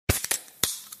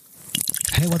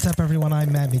Hey, what's up, everyone?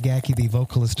 I'm Matt Migaki, the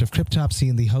vocalist of Cryptopsy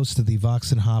and the host of the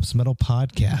Vox and Hops Metal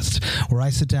Podcast, where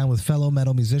I sit down with fellow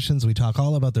metal musicians. We talk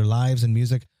all about their lives and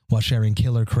music while sharing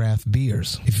killer craft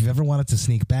beers. If you've ever wanted to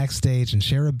sneak backstage and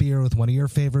share a beer with one of your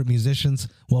favorite musicians,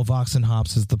 well, Vox and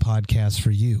Hops is the podcast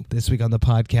for you. This week on the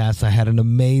podcast, I had an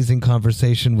amazing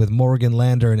conversation with Morgan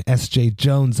Lander and S.J.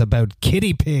 Jones about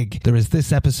Kitty Pig. There is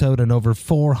this episode and over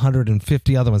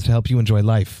 450 other ones to help you enjoy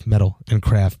life, metal, and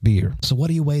craft beer. So what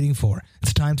are you waiting for?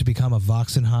 It's time to become a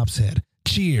Vox and Hops head.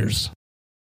 Cheers!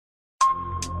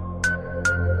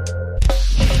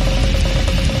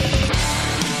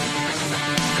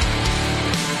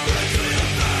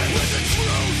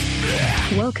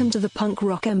 Welcome to the Punk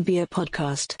Rock MBA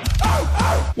podcast.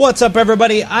 What's up,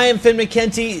 everybody? I am Finn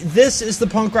McKenty. This is the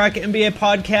Punk Rock MBA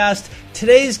podcast.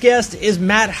 Today's guest is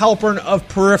Matt Halpern of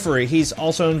Periphery. He's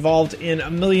also involved in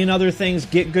a million other things,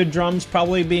 Get Good Drums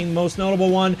probably being most notable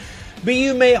one. But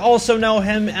you may also know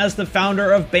him as the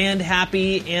founder of Band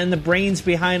Happy and the brains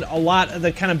behind a lot of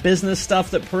the kind of business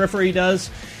stuff that Periphery does.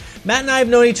 Matt and I have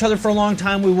known each other for a long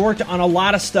time. We worked on a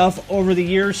lot of stuff over the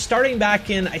years. Starting back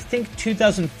in, I think,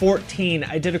 2014,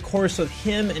 I did a course with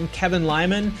him and Kevin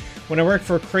Lyman when I worked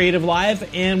for Creative Live,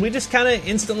 and we just kind of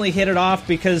instantly hit it off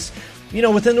because, you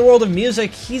know, within the world of music,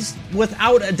 he's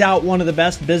without a doubt one of the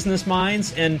best business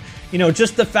minds, and, you know,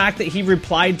 just the fact that he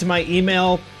replied to my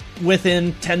email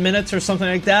within 10 minutes or something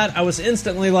like that, I was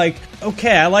instantly like,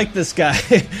 okay, I like this guy.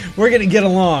 We're going to get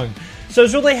along. So I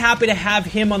was really happy to have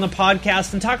him on the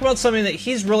podcast and talk about something that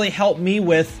he's really helped me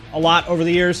with a lot over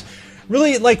the years.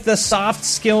 Really like the soft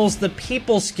skills, the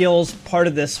people skills part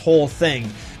of this whole thing.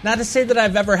 Not to say that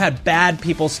I've ever had bad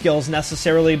people skills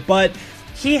necessarily, but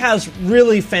he has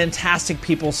really fantastic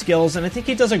people skills, and I think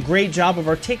he does a great job of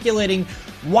articulating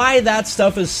why that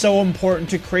stuff is so important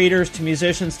to creators, to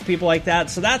musicians, to people like that.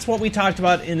 So that's what we talked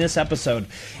about in this episode.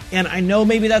 And I know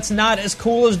maybe that's not as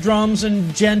cool as drums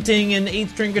and djenting and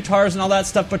 8-string guitars and all that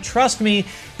stuff, but trust me,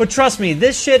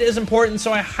 this shit is important,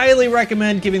 so I highly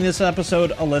recommend giving this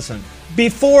episode a listen.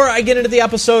 Before I get into the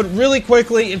episode, really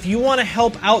quickly, if you want to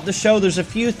help out the show, there's a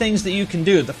few things that you can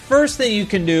do. The first thing you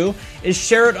can do is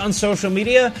share it on social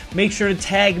media. Make sure to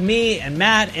tag me and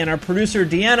Matt and our producer,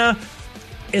 Deanna.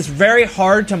 It's very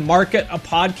hard to market a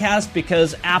podcast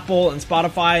because Apple and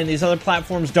Spotify and these other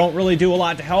platforms don't really do a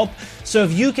lot to help. So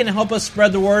if you can help us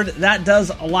spread the word, that does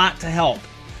a lot to help.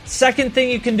 Second thing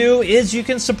you can do is you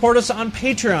can support us on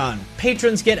Patreon.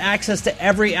 Patrons get access to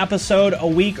every episode a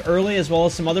week early, as well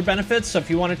as some other benefits. So if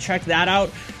you want to check that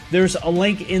out, there's a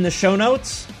link in the show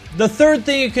notes. The third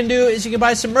thing you can do is you can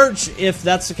buy some merch if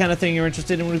that's the kind of thing you're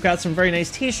interested in. We've got some very nice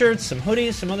t-shirts, some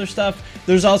hoodies, some other stuff.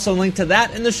 There's also a link to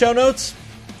that in the show notes.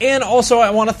 And also,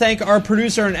 I want to thank our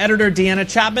producer and editor, Deanna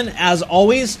Chapman. As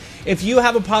always, if you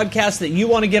have a podcast that you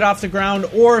want to get off the ground,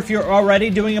 or if you're already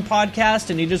doing a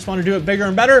podcast and you just want to do it bigger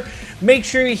and better, make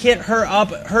sure you hit her up.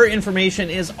 Her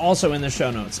information is also in the show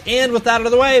notes. And with that out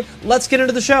of the way, let's get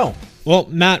into the show. Well,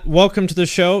 Matt, welcome to the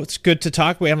show. It's good to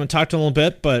talk. We haven't talked in a little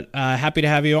bit, but happy to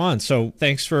have you on. So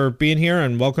thanks for being here,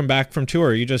 and welcome back from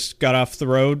tour. You just got off the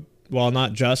road. Well,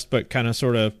 not just, but kind of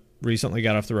sort of recently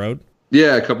got off the road.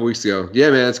 Yeah, a couple weeks ago. Yeah,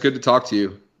 man, it's good to talk to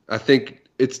you. I think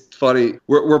it's funny.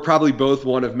 We're probably both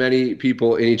one of many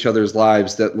people in each other's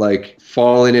lives that like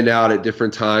fall in and out at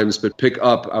different times, but pick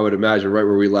up, I would imagine, right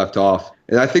where we left off.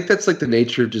 And I think that's like the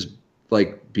nature of just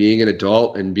like being an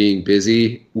adult and being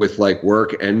busy with like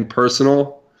work and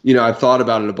personal. You know, I've thought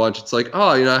about it a bunch. It's like,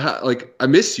 oh, you know, I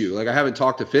miss you. Like I haven't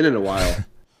talked to Finn in a while,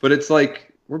 but it's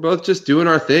like we're both just doing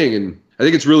our thing. And I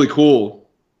think it's really cool,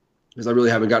 because I really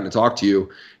haven't gotten to talk to you,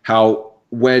 how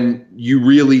when you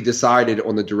really decided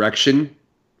on the direction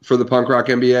for the Punk Rock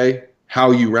MBA, how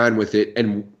you ran with it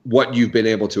and what you've been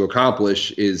able to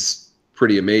accomplish is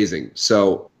pretty amazing.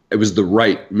 So it was the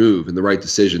right move and the right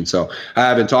decision. So I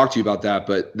haven't talked to you about that,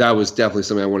 but that was definitely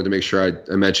something I wanted to make sure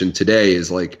I mentioned today. Is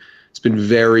like, it's been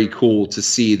very cool to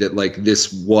see that like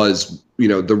this was, you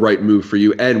know, the right move for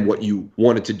you, and what you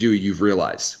wanted to do, you've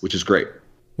realized, which is great.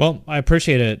 Well, I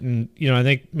appreciate it. And, you know, I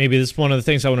think maybe this is one of the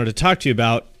things I wanted to talk to you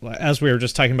about, as we were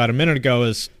just talking about a minute ago,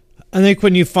 is I think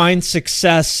when you find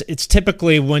success, it's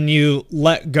typically when you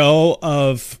let go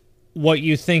of what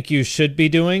you think you should be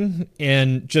doing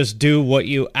and just do what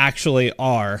you actually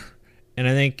are. And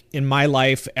I think in my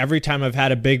life, every time I've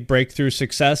had a big breakthrough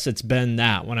success, it's been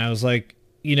that. When I was like,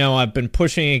 you know, I've been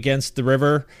pushing against the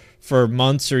river for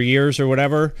months or years or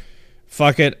whatever.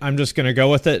 Fuck it, I'm just going to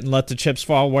go with it and let the chips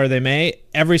fall where they may.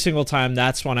 Every single time,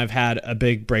 that's when I've had a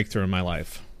big breakthrough in my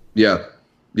life. Yeah,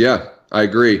 I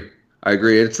agree.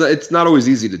 It's not always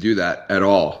easy to do that at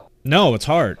all. No, it's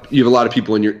hard. You have a lot of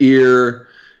people in your ear,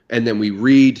 and then we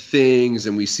read things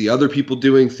and we see other people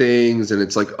doing things, and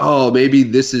it's like, oh, maybe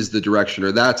this is the direction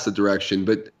or that's the direction.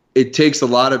 But it takes a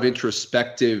lot of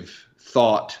introspective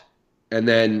thought and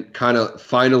then kind of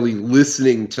finally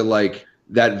listening to like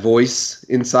that voice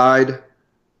inside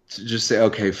to just say,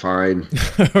 okay, fine.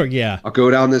 Yeah. I'll go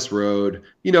down this road,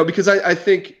 because I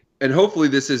think, and hopefully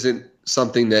this isn't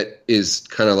something that is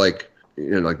kind of like,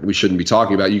 like we shouldn't be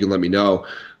talking about. You can let me know.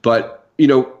 But,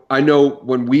 I know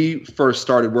when we first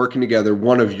started working together,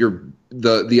 one of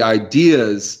the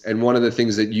ideas and one of the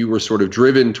things that you were sort of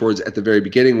driven towards at the very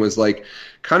beginning was like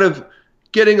kind of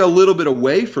getting a little bit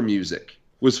away from music,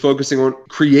 was focusing on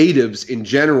creatives in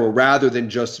general rather than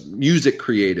just music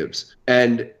creatives.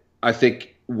 And I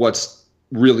think what's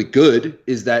really good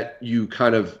is that you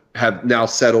kind of have now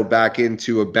settled back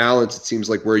into a balance, it seems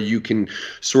like, where you can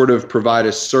sort of provide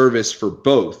a service for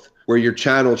both, where your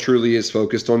channel truly is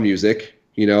focused on music,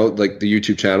 like the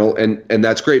YouTube channel. And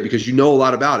that's great because you know a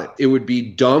lot about it. It would be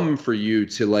dumb for you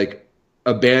to like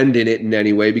abandon it in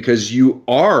any way because you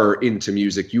are into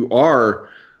music. You are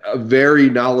a very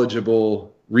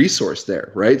knowledgeable resource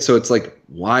there, right? So it's like,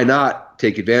 why not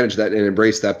take advantage of that and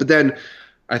embrace that? But then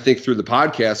I think through the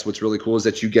podcast, what's really cool is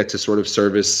that you get to sort of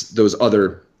service those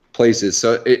other places.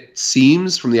 So it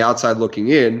seems from the outside looking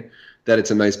in that it's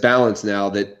a nice balance now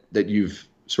that you've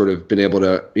sort of been able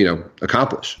to,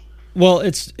 accomplish. Well,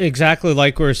 it's exactly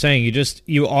like we were saying.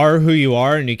 You are who you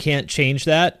are and you can't change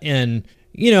that. And,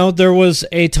 there was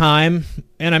a time,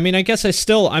 and I mean, I guess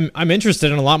I'm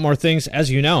interested in a lot more things,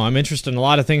 as you know. I'm interested in a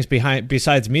lot of things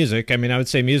besides music. I mean, I would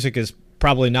say music is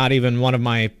probably not even one of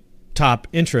my top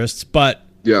interests, but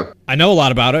yeah, I know a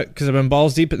lot about it because I've been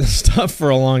balls deep in this stuff for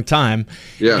a long time.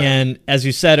 Yeah. And as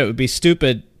you said, it would be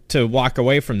stupid to walk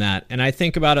away from that. And I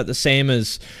think about it the same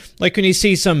as like when you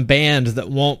see some band that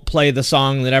won't play the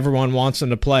song that everyone wants them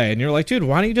to play, and you're like, dude,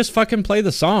 why don't you just fucking play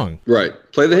the song? Right.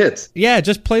 Play the hits. Yeah,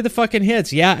 just play the fucking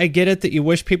hits. Yeah, I get it that you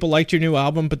wish people liked your new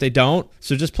album, but they don't.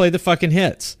 So just play the fucking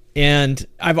hits. And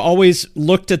I've always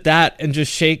looked at that and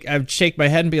I'd shake my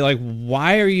head and be like,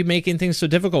 why are you making things so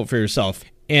difficult for yourself?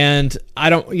 And I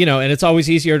don't, and it's always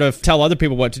easier to tell other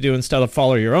people what to do instead of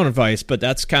follow your own advice. But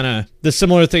that's kind of the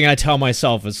similar thing I tell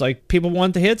myself. It's like, people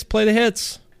want the hits, play the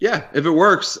hits. Yeah, if it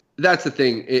works, that's the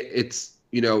thing. It's,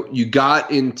 you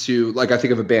got into, like, I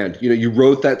think of a band, you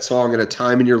wrote that song at a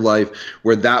time in your life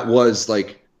where that was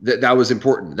like, that was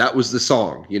important. That was the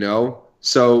song,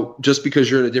 So just because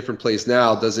you're in a different place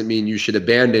now doesn't mean you should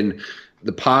abandon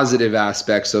the positive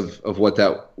aspects of what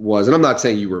that was. And I'm not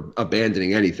saying you were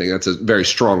abandoning anything. That's a very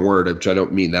strong word, which I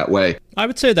don't mean that way. I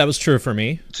would say that was true for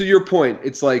me. To your point,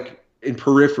 it's like in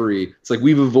Periphery, it's like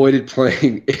we've avoided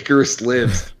playing Icarus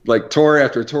Lives, like tour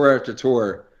after tour after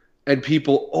tour. And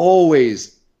people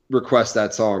always request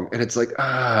that song. And it's like,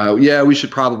 yeah, we should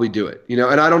probably do it.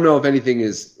 And I don't know if anything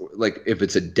is like, if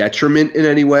it's a detriment in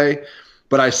any way.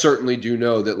 But I certainly do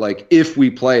know that, like, if we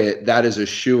play it, that is a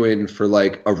shoo-in for,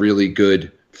 like, a really good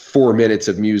 4 minutes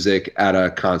of music at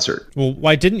a concert. Well,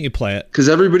 why didn't you play it? Because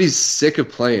everybody's sick of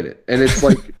playing it. And it's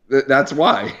like, that's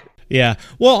why. Yeah.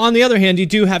 Well, on the other hand, you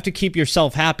do have to keep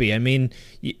yourself happy. I mean,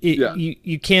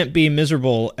 you can't be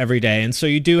miserable every day. And so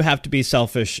you do have to be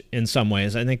selfish in some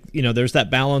ways. I think, there's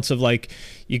that balance of, like,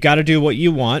 you got to do what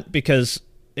you want, because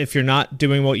if you're not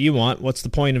doing what you want, what's the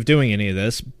point of doing any of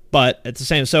this? But at the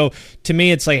same, so to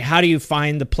me, it's like, how do you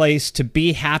find the place to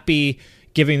be happy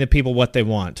giving the people what they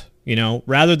want?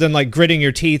 Rather than like gritting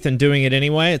your teeth and doing it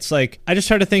anyway. It's like, I just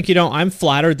try to think, I'm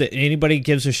flattered that anybody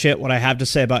gives a shit what I have to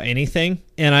say about anything.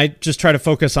 And I just try to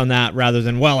focus on that rather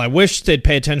than, well, I wish they'd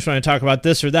pay attention when I talk about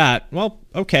this or that. Well,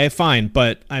 okay, fine.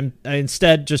 But I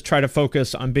instead just try to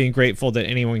focus on being grateful that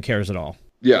anyone cares at all.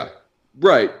 Yeah,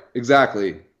 right.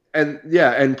 Exactly.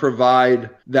 And provide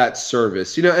that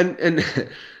service, and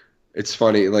it's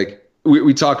funny, like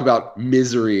we talk about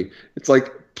misery. It's like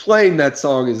playing that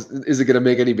song is it going to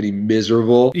make anybody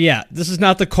miserable? Yeah, this is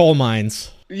not the coal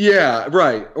mines. Yeah,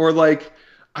 right. Or like,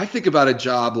 I think about a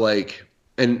job like,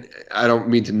 and I don't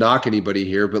mean to knock anybody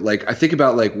here, but like I think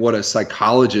about like what a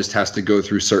psychologist has to go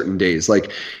through certain days.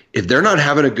 Like if they're not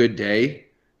having a good day,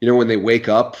 when they wake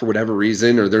up for whatever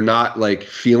reason, or they're not like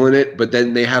feeling it, but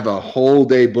then they have a whole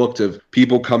day booked of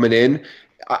people coming in.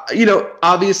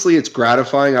 Obviously it's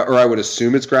gratifying, or I would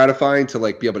assume it's gratifying to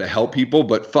like be able to help people,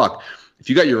 but fuck, if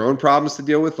you got your own problems to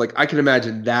deal with, like I can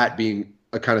imagine that being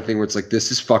a kind of thing where it's like,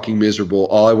 this is fucking miserable.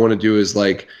 All I want to do is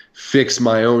like fix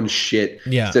my own shit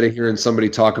instead of hearing somebody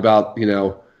talk about,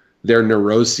 their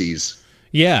neuroses.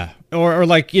 Yeah. Or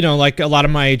like, like a lot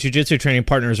of my jiu-jitsu training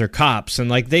partners are cops, and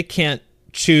like they can't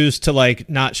choose to like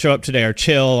not show up today or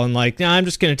chill and like, nah, I'm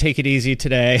just going to take it easy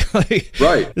today. Like,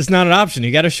 right. It's not an option.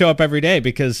 You got to show up every day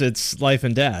because it's life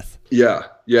and death. Yeah.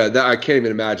 I can't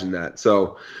even imagine that.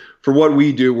 So for what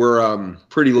we do, we're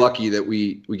pretty lucky that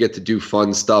we get to do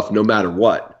fun stuff no matter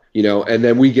what, and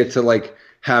then we get to like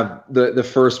have the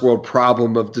first world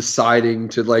problem of deciding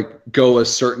to like go a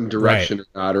certain direction or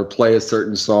not, or play a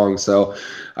certain song. So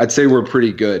I'd say we're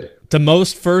pretty good. The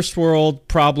most first world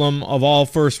problem of all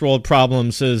first world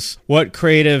problems is, what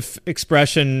creative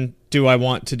expression do I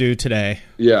want to do today?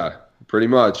 Yeah, pretty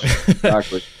much.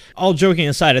 Exactly. All joking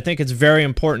aside, I think it's very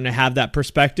important to have that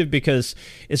perspective, because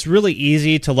it's really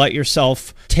easy to let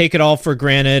yourself take it all for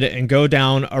granted and go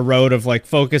down a road of like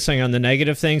focusing on the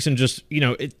negative things and just,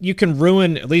 you can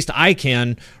ruin, at least I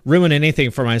can, ruin anything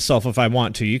for myself if I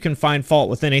want to. You can find fault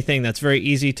with anything. That's very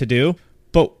easy to do.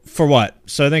 But for what?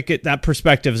 So I think that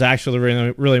perspective is actually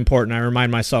really, really important. I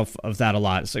remind myself of that a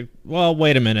lot. It's like, well,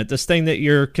 wait a minute. This thing that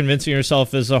you're convincing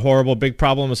yourself is a horrible big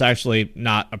problem is actually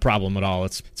not a problem at all.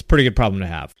 It's a pretty good problem to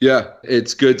have. Yeah,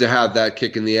 it's good to have that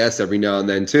kick in the ass every now and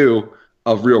then too,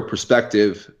 of real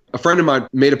perspective. A friend of mine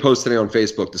made a post today on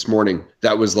Facebook this morning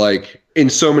that was like, in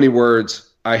so many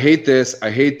words, I hate this,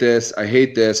 I hate this, I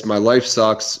hate this, my life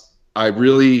sucks, I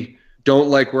really don't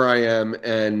like where I am,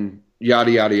 and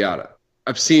yada, yada, yada.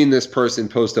 I've seen this person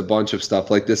post a bunch of stuff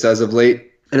like this as of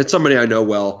late, and it's somebody I know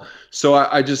well. So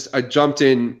I jumped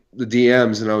in the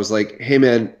DMs and I was like, hey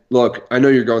man, look, I know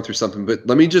you're going through something, but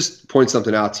let me just point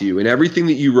something out to you. In everything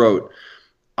that you wrote,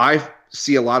 I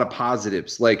see a lot of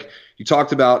positives. Like, you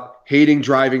talked about hating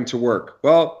driving to work.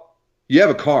 Well, you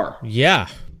have a car. Yeah.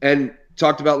 And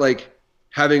talked about like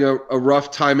having a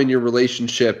rough time in your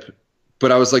relationship,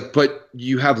 but I was like, but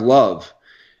you have love.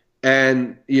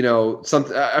 And,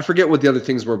 something, I forget what the other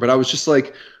things were, but I was just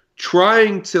like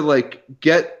trying to like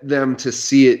get them to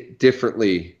see it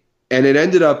differently. And it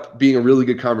ended up being a really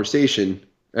good conversation.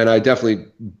 And I definitely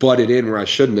butted in where I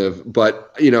shouldn't have.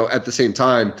 But, at the same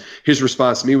time, his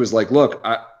response to me was like, look,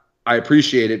 I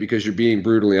appreciate it because you're being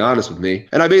brutally honest with me.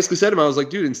 And I basically said to him, I was like,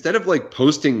 dude, instead of like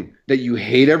posting that you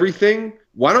hate everything,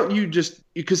 why don't you just,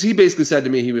 because he basically said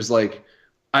to me, he was like,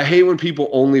 I hate when people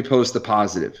only post the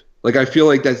positive. Like, I feel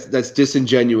like that's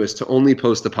disingenuous to only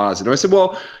post the positive. I said,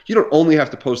 well, you don't only have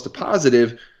to post the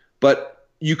positive, but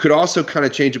you could also kind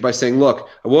of change it by saying, look,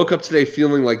 I woke up today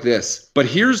feeling like this, but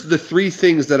here's the 3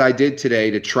 things that I did today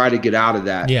to try to get out of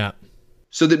that. Yeah.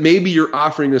 So that maybe you're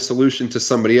offering a solution to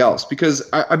somebody else. Because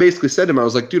I basically said to him, I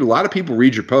was like, dude, a lot of people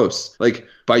read your posts. Like,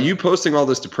 by you posting all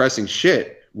this depressing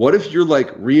shit, what if you're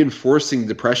like reinforcing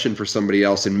depression for somebody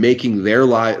else and making their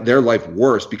life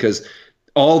worse because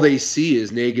all they see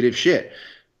is negative shit?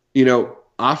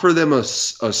 Offer them a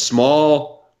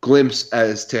small glimpse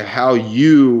as to how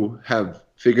you have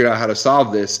figured out how to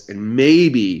solve this, and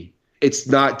maybe it's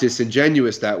not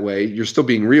disingenuous that way. You're still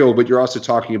being real, but you're also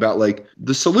talking about like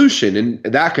the solution, and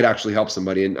that could actually help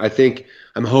somebody. And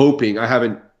I'm hoping, I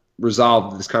haven't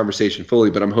resolved this conversation fully,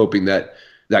 but I'm hoping that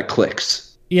clicks.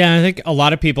 Yeah, I think a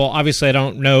lot of people, obviously I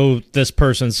don't know this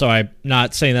person, so I'm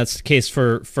not saying that's the case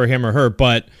for him or her,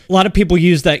 but a lot of people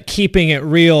use that keeping it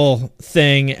real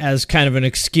thing as kind of an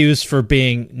excuse for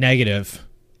being negative.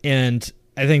 And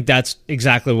I think that's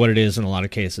exactly what it is in a lot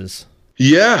of cases.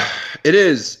 Yeah, it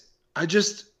is. I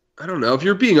don't know. If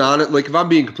you're being honest, like if I'm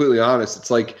being completely honest,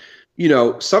 it's like,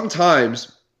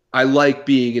 sometimes I like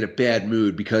being in a bad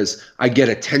mood because I get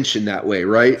attention that way,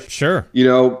 right? Sure.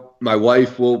 My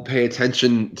wife will pay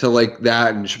attention to like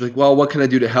that, and she'll be like, well, what can I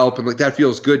do to help? And like, that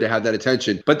feels good to have that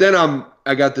attention. But then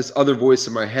I got this other voice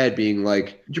in my head being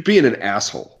like, you're being an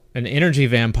asshole. An energy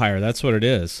vampire. That's what it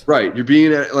is. Right. You're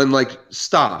being, and like,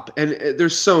 stop. And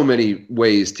there's so many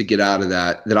ways to get out of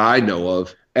that I know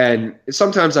of. And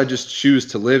sometimes I just choose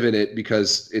to live in it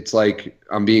because it's like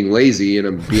I'm being lazy and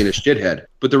I'm being a shithead.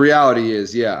 But the reality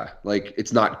is, like,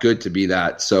 it's not good to be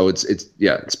that. So it's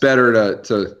better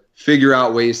to figure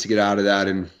out ways to get out of that.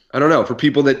 And I don't know, for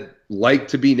people that like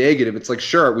to be negative, it's like,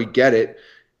 sure, we get it.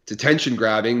 It's attention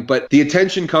grabbing, but the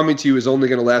attention coming to you is only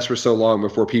going to last for so long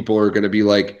before people are going to be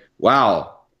like,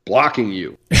 wow, blocking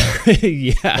you.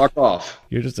 Yeah. Fuck off.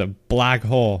 You're just a black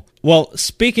hole. Well,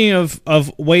 speaking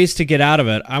of ways to get out of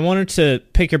it, I wanted to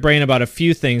pick your brain about a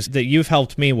few things that you've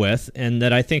helped me with and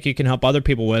that I think you can help other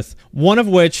people with. One of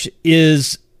which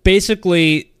is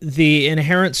basically the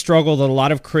inherent struggle that a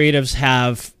lot of creatives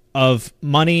have of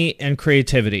money and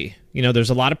creativity. There's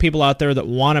a lot of people out there that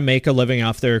want to make a living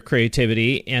off their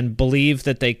creativity and believe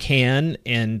that they can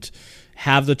and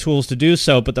have the tools to do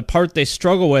so. But the part they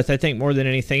struggle with, I think more than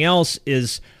anything else,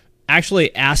 is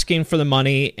actually asking for the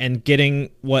money and getting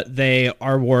what they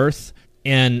are worth.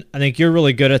 And I think you're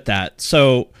really good at that.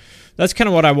 So That's kind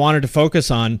of what I wanted to focus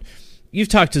on. You've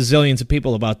talked to zillions of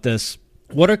people about this.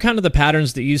 What are kind of the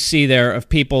patterns that you see there of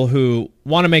people who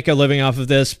want to make a living off of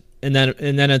this, and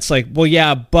then it's like, well,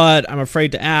 yeah, but I'm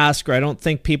afraid to ask, or I don't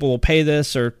think people will pay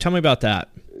this, or tell me about that.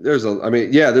 There's a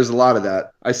lot of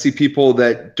that. I see people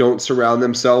that don't surround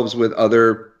themselves with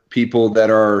other people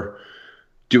that are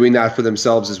doing that for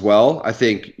themselves as well. I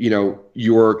think,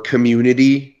 your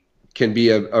community can be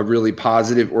a really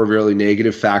positive or really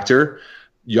negative factor.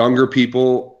 Younger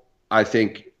people, I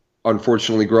think,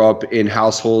 unfortunately grow up in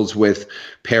households with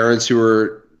parents who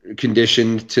are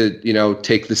conditioned to,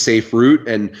 take the safe route,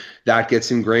 and that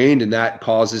gets ingrained, and that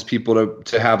causes people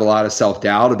to have a lot of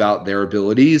self-doubt about their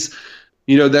abilities.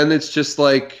 Then it's just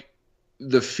like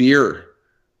the fear.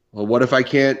 Well, what if I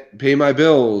can't pay my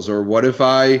bills? Or what if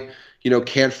I,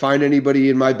 can't find anybody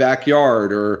in my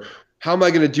backyard? Or how am I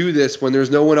going to do this when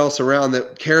there's no one else around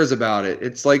that cares about it?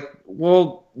 It's like,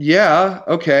 well, yeah,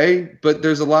 okay, but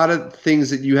there's a lot of things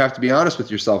that you have to be honest with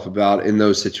yourself about in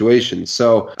those situations.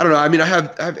 So I don't know. I mean, I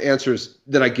have answers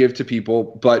that I give to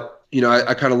people, but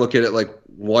I kind of look at it like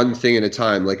one thing at a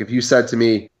time. Like if you said to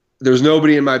me, there's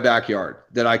nobody in my backyard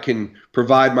that I can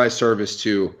provide my service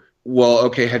to. Well,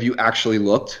 okay, have you actually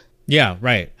looked? Yeah,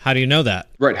 right. How do you know that?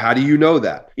 Right. How do you know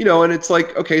that? And it's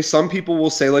like, okay, some people will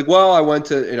say like, well, I went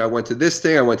to this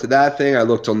thing, I went to that thing, I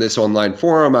looked on this online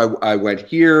forum, I went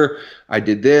here, I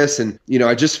did this. And,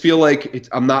 I just feel like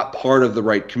I'm not part of the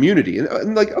right community.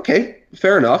 And like, okay,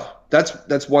 fair enough.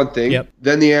 That's one thing. Yep.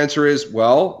 Then the answer is,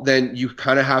 well, then you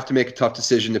kind of have to make a tough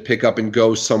decision to pick up and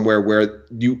go somewhere where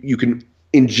you can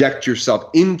inject yourself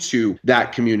into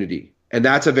that community. And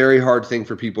that's a very hard thing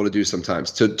for people to do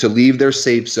sometimes, to leave their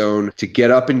safe zone, to get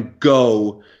up and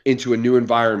go into a new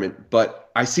environment.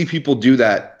 But I see people do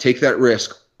that, take that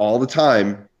risk all the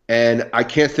time. And I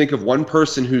can't think of one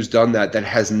person who's done that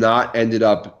has not ended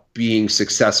up being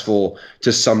successful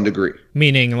to some degree.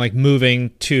 Meaning like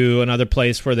moving to another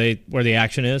place where the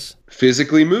action is?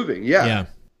 Physically moving, yeah. Yeah.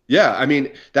 Yeah, I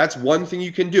mean, that's one thing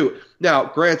you can do. Now,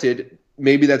 granted,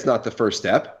 maybe that's not the first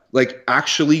step. Like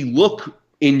actually look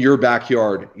in your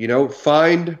backyard,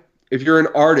 find, if you're an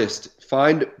artist,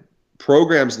 find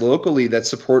programs locally that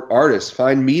support artists,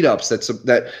 find meetups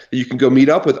that you can go meet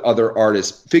up with other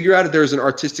artists, figure out if there's an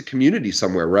artistic community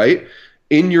somewhere, right?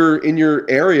 In your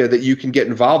area that you can get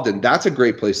involved in. That's a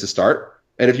great place to start.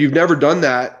 And if you've never done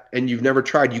that and you've never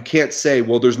tried, you can't say,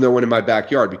 well, there's no one in my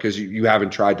backyard because you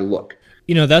haven't tried to look.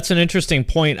 That's an interesting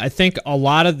point. I think a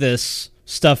lot of this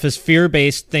stuff is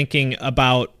fear-based thinking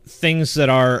about things that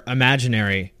are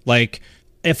imaginary. Like,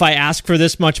 if I ask for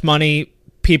this much money,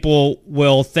 people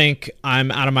will think I'm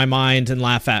out of my mind and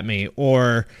laugh at me,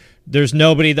 or there's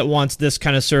nobody that wants this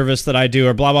kind of service that I do,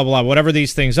 or blah, blah, blah, whatever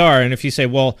these things are. And if you say,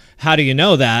 well, how do you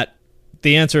know that?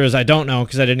 The answer is I don't know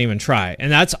because I didn't even try.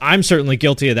 And I'm certainly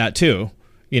guilty of that too.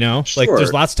 Sure. Like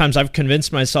there's lots of times I've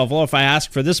convinced myself, well, if I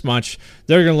ask for this much,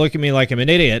 they're going to look at me like I'm an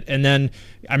idiot. And then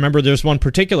I remember there's one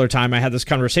particular time I had this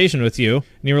conversation with you and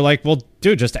you were like, well,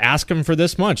 dude, just ask them for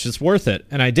this much. It's worth it.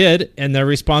 And I did. And their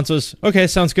response was, okay,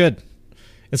 sounds good.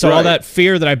 And so all that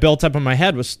fear that I built up in my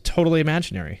head was totally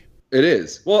imaginary. It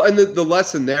is. Well, and the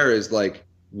lesson there is like,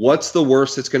 what's the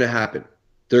worst that's going to happen?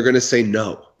 They're going to say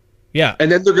no. Yeah.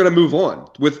 And then they're going to move on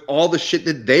with all the shit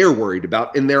that they're worried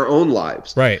about in their own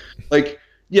lives. Right. Like,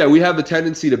 yeah, we have the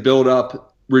tendency to build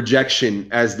up rejection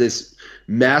as this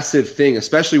massive thing,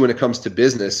 especially when it comes to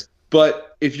business.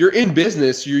 But if you're in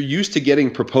business, you're used to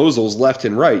getting proposals left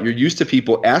and right. You're used to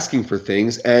people asking for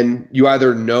things, and you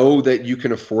either know that you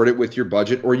can afford it with your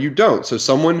budget or you don't. So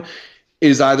someone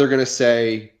is either going to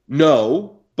say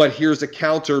no, but here's a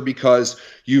counter because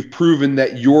you've proven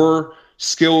that your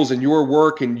skills and your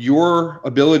work and your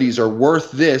abilities are worth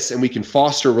this and we can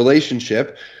foster a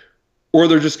relationship. Or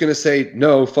they're just going to say,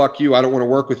 no, fuck you, I don't want to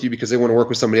work with you because they want to work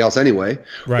with somebody else anyway.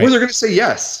 Right. Or they're going to say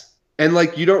yes. And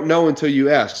like, you don't know until you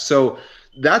ask. So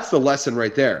that's the lesson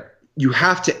right there. You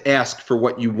have to ask for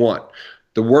what you want.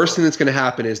 The worst thing that's going to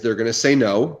happen is they're going to say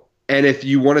no. And if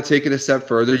you want to take it a step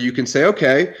further, you can say,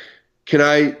 okay, can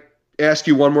I ask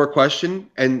you one more question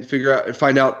and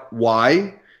find out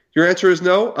why your answer is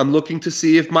no? I'm looking to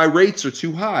see if my rates are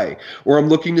too high, or I'm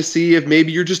looking to see if maybe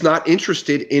you're just not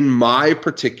interested in my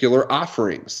particular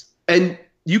offerings. And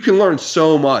you can learn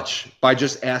so much by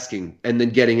just asking and then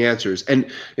getting answers. And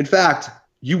in fact,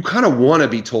 you kind of want to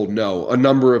be told no a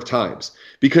number of times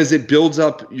because it builds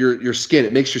up your skin.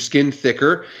 It makes your skin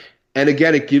thicker. And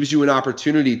again, it gives you an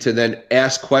opportunity to then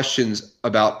ask questions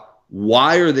about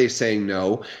why are they saying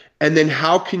no? And then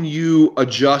how can you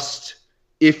adjust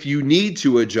if you need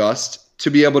to adjust to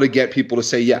be able to get people to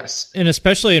say yes. And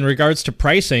especially in regards to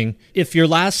pricing, if your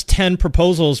last 10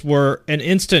 proposals were an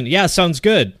instant, yeah, sounds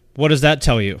good, what does that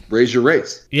tell you? Raise your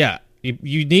rates. Yeah.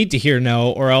 You need to hear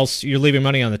no, or else you're leaving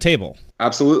money on the table.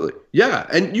 Absolutely. Yeah.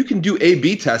 And you can do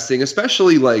A/B testing,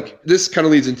 especially like this kind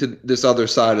of leads into this other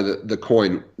side of the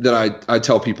coin that I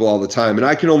tell people all the time. And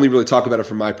I can only really talk about it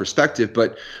from my perspective.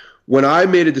 But when I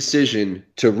made a decision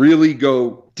to really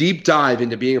go deep dive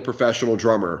into being a professional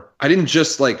drummer, I didn't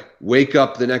just like wake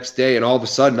up the next day and all of a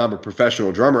sudden I'm a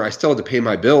professional drummer. I still had to pay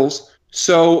my bills.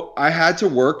 So I had to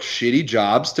work shitty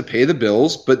jobs to pay the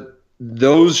bills, but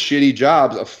those shitty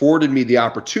jobs afforded me the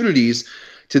opportunities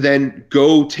to then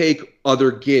go take other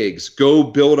gigs, go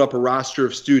build up a roster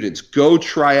of students, go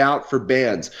try out for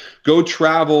bands, go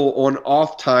travel on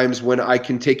off times when I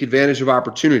can take advantage of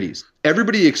opportunities.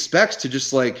 Everybody expects to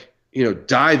just like,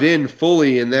 dive in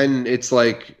fully and then it's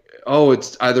like, oh,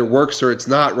 it's either works or it's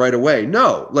not right away.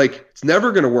 No, like it's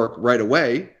never going to work right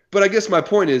away. But I guess my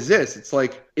point is this, it's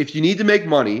like if you need to make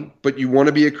money, but you want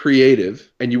to be a creative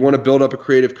and you want to build up a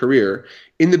creative career,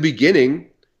 in the beginning,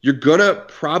 you're going to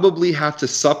probably have to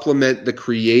supplement the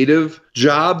creative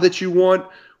job that you want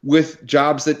with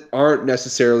jobs that aren't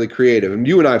necessarily creative. And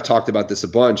you and I have talked about this a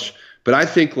bunch, but I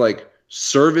think like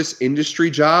service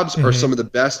industry jobs are some of the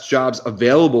best jobs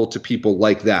available to people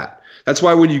like that. That's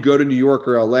why when you go to New York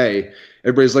or LA,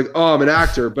 everybody's like, oh, I'm an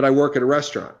actor, but I work at a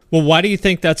restaurant. Well, why do you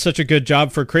think that's such a good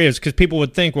job for creatives? Because people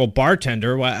would think, well,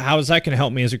 bartender, how is that going to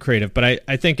help me as a creative? But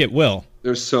I think it will.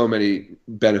 There's so many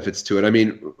benefits to it. I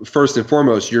mean, first and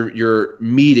foremost, you're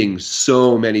meeting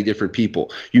so many different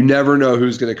people. You never know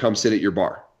who's going to come sit at your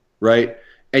bar, right?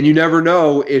 And you never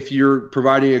know if you're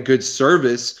providing a good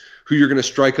service, who you're going to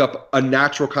strike up a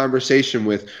natural conversation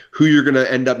with, who you're going to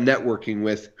end up networking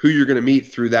with, who you're going to meet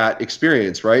through that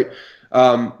experience, right?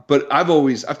 But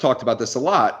I've talked about this a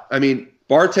lot. I mean,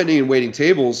 bartending and waiting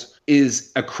tables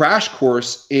is a crash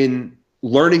course in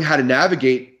learning how to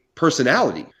navigate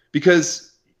personality.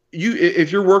 Because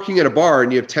if you're working at a bar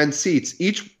and you have 10 seats,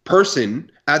 each person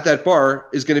at that bar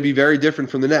is going to be very different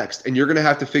from the next. And you're going to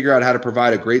have to figure out how to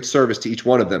provide a great service to each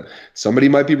one of them. Somebody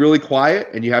might be really quiet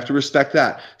and you have to respect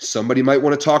that. Somebody might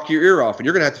want to talk your ear off and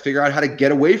you're going to have to figure out how to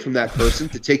get away from that person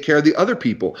to take care of the other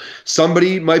people.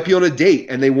 Somebody might be on a date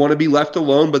and they want to be left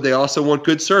alone, but they also want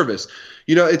good service.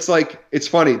 It's like, it's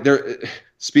funny.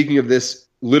 Speaking of this,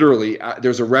 literally,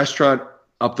 there's a restaurant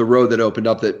up the road that opened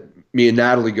up that me and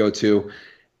Natalie go to,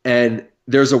 and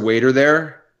there's a waiter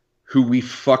there who we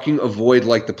fucking avoid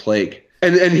like the plague.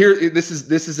 And here, this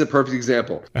is a perfect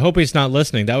example. I hope he's not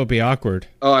listening. That would be awkward.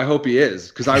 Oh, I hope he is,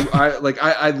 because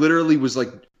I literally was like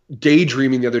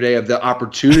daydreaming the other day of the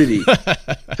opportunity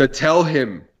to tell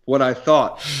him what I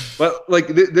thought. But like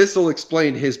this will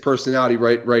explain his personality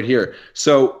right here.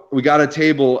 So we got a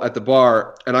table at the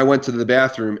bar, and I went to the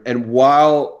bathroom. And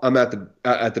while I'm at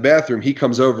the bathroom, he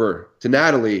comes over to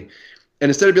Natalie, and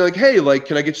instead of being like, "Hey, like,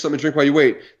 can I get you something to drink while you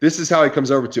wait?" This is how he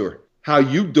comes over to her. "How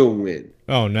you doing?"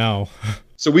 Oh no.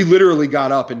 So we literally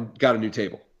got up and got a new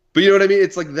table. But you know what I mean?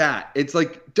 It's like that. It's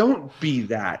like, don't be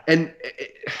that. And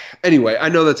anyway, I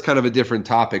know that's kind of a different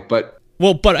topic, but.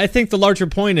 Well, but I think the larger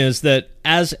point is that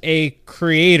as a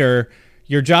creator,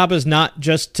 your job is not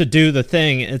just to do the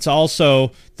thing. It's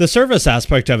also the service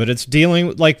aspect of it. It's dealing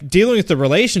with the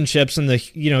relationships and the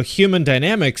human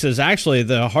dynamics is actually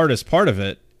the hardest part of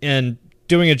it. And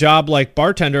doing a job like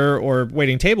bartender or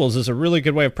waiting tables is a really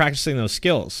good way of practicing those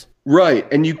skills.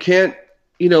 Right. And you can't,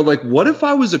 like, what if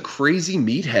I was a crazy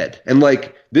meathead and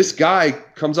like this guy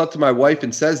comes up to my wife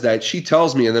and says that, she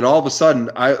tells me, and then all of a sudden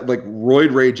I like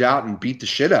roid rage out and beat the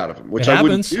shit out of him, which I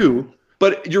wouldn't do.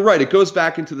 But you're right. It goes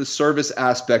back into the service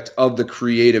aspect of the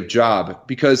creative job,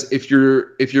 because if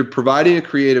you're providing a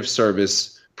creative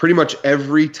service pretty much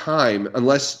every time,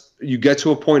 unless you get to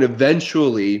a point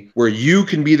eventually where you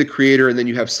can be the creator and then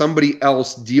you have somebody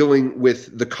else dealing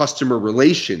with the customer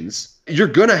relations, you're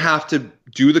going to have to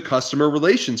do the customer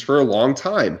relations for a long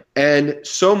time. And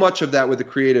so much of that with the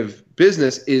creative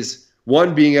business is,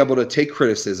 one, being able to take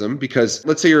criticism, because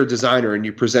let's say you're a designer and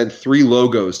you present 3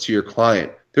 logos to your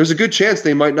client. There's a good chance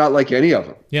they might not like any of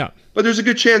them. Yeah. But there's a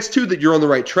good chance too that you're on the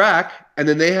right track, and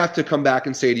then they have to come back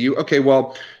and say to you, okay,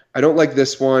 well, I don't like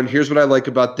this one. Here's what I like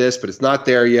about this, but it's not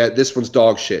there yet. This one's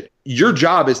dog shit. Your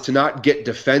job is to not get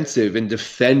defensive and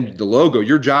defend the logo.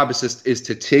 Your job is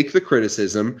to take the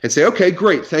criticism and say, okay,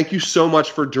 great. Thank you so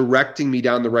much for directing me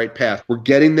down the right path. We're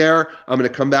getting there. I'm going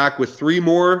to come back with 3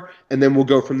 more, and then we'll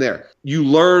go from there. You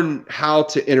learn how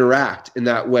to interact in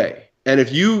that way. And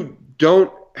if you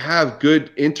don't have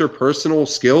good interpersonal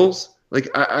skills, like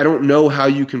I don't know how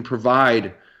you can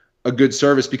provide a good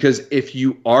service, because if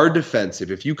you are defensive,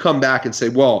 if you come back and say,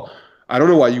 well, I don't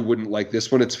know why you wouldn't like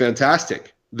this one. It's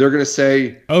fantastic. They're going to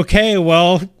say, okay,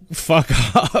 well, fuck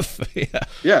off.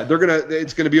 Yeah,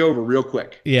 it's going to be over real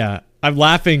quick. Yeah. I'm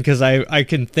laughing because I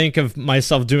can think of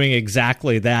myself doing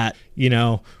exactly that,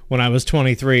 when I was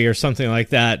 23 or something like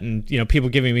that. And, people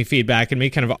giving me feedback and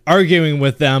me kind of arguing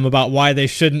with them about why they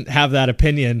shouldn't have that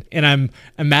opinion. And I'm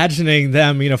imagining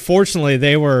them, fortunately,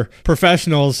 they were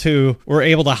professionals who were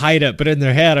able to hide it. But in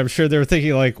their head, I'm sure they were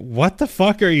thinking like, what the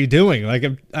fuck are you doing? Like,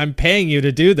 I'm paying you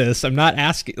to do this. I'm not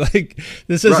asking, like,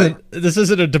 this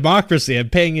isn't a democracy. I'm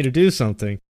paying you to do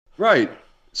something. Right.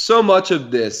 So much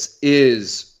of this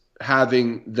is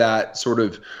having that sort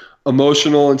of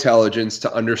emotional intelligence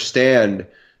to understand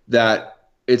that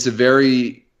it's a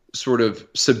very sort of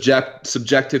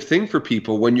subjective thing for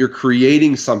people when you're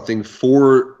creating something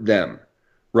for them,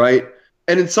 right?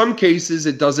 And in some cases,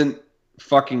 it doesn't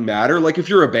fucking matter. Like if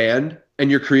you're a band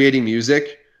and you're creating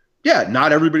music, yeah,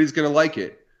 not everybody's going to like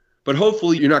it. But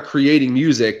hopefully you're not creating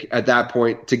music at that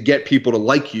point to get people to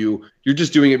like you. You're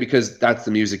just doing it because that's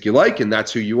the music you like and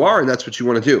that's who you are and that's what you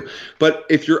want to do. But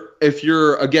if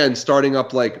you're again starting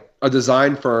up like a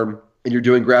design firm and you're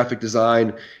doing graphic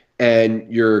design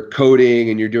and you're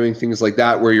coding and you're doing things like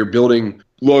that where you're building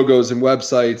logos and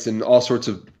websites and all sorts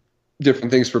of different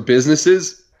things for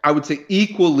businesses, I would say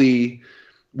equally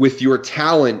with your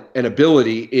talent and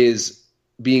ability is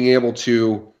being able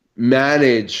to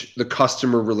manage the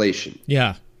customer relation.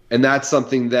 Yeah. And that's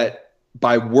something that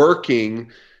by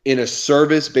working in a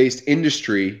service-based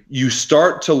industry, you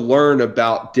start to learn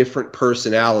about different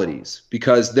personalities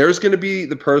because there's going to be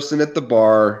the person at the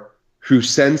bar who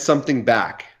sends something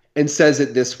back and says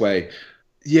it this way.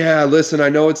 Yeah, listen, I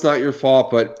know it's not your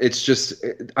fault, but it's just,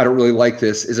 I don't really like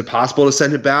this. Is it possible to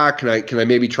send it back? Can I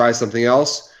maybe try something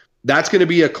else? That's going to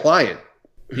be a client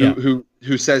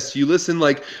who says to you, listen,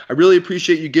 like, I really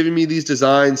appreciate you giving me these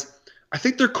designs. I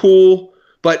think they're cool,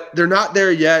 but they're not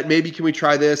there yet. Maybe can we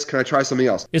try this? Can I try something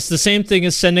else? It's the same thing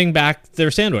as sending back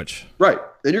their sandwich. Right.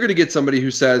 Then you're going to get somebody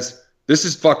who says, this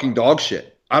is fucking dog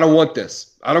shit. I don't want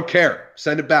this. I don't care.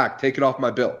 Send it back. Take it off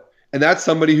my bill. And that's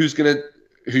somebody who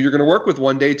you're going to work with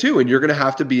one day too. And you're going to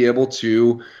have to be able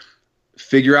to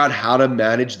figure out how to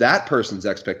manage that person's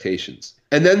expectations.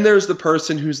 And then there's the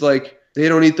person who's like, they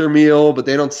don't eat their meal, but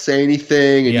they don't say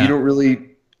anything, and you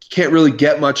can't really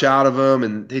get much out of them,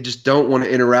 and they just don't want to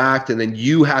interact. And then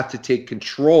you have to take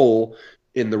control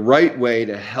in the right way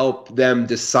to help them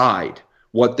decide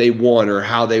what they want or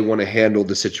how they want to handle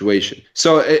the situation.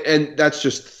 So, and that's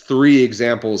just 3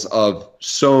 examples of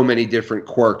so many different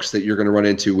quirks that you're going to run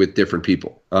into with different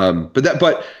people.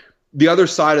 But the other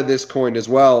side of this coin as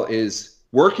well is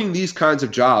working these kinds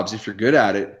of jobs, if you're good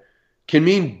at it, can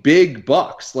mean big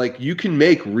bucks. Like you can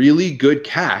make really good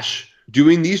cash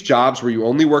doing these jobs where you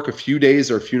only work a few days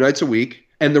or a few nights a week.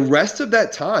 And the rest of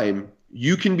that time,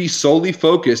 you can be solely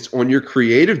focused on your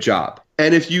creative job.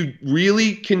 And if you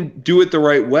really can do it the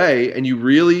right way and you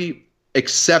really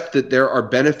accept that there are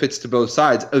benefits to both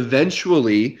sides,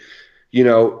 eventually,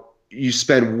 you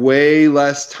spend way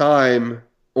less time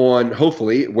on the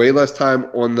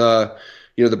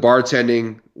the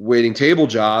bartending, waiting table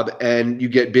job, and you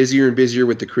get busier and busier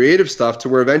with the creative stuff to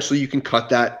where eventually you can cut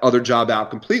that other job out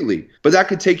completely. But that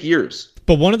could take years.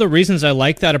 But one of the reasons I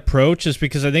like that approach is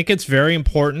because I think it's very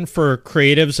important for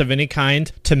creatives of any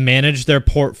kind to manage their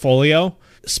portfolio.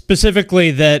 Specifically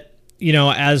that,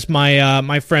 as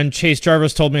my friend Chase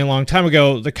Jarvis told me a long time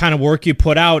ago, the kind of work you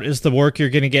put out is the work you're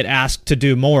going to get asked to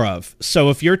do more of. So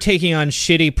if you're taking on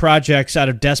shitty projects out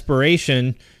of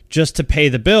desperation just to pay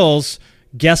the bills,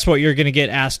 guess what you're going to get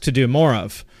asked to do more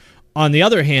of. On the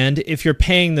other hand, if you're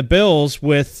paying the bills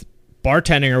with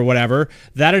bartending or whatever,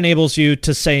 that enables you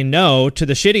to say no to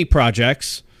the shitty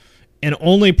projects and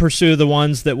only pursue the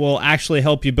ones that will actually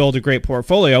help you build a great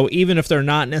portfolio, even if they're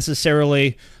not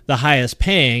necessarily the highest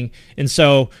paying. And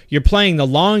so you're playing the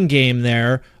long game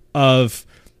there of,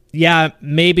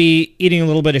 maybe eating a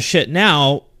little bit of shit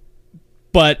now,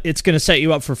 but it's going to set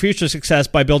you up for future success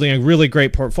by building a really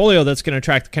great portfolio that's going to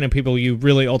attract the kind of people you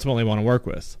really ultimately want to work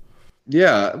with.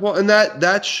 Yeah, well, and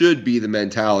that should be the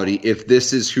mentality if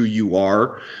this is who you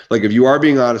are. Like if you are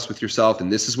being honest with yourself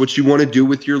and this is what you want to do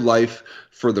with your life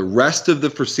for the rest of the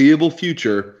foreseeable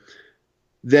future,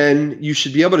 then you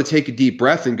should be able to take a deep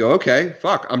breath and go, okay,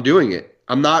 fuck, I'm doing it.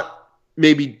 I'm not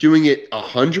maybe doing it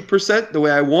 100% the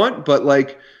way I want, but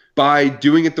like by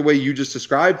doing it the way you just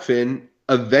described, Finn,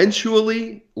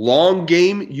 eventually, long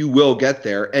game, you will get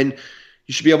there. And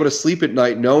you should be able to sleep at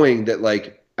night knowing that,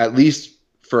 like, at least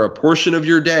for a portion of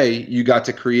your day, you got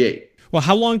to create. Well,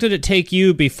 how long did it take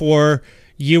you before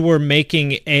you were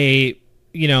making a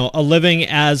a living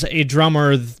as a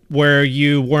drummer where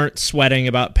you weren't sweating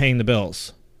about paying the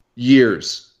bills?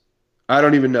 Years. I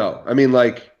don't even know. I mean,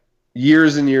 like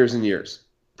years and years and years.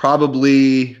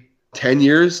 Probably 10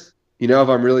 years, if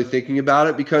I'm really thinking about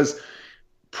it, because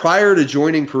prior to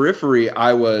joining Periphery,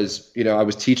 I was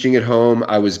teaching at home.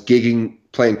 I was gigging,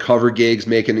 playing cover gigs,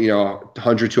 making, $100,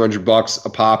 $200 a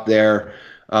pop there.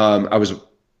 I was,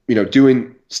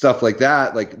 doing stuff like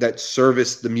that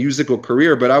serviced the musical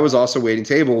career, but I was also waiting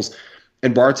tables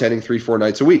and bartending 3-4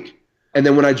 nights a week. And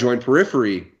then when I joined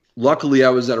Periphery, luckily I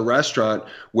was at a restaurant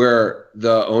where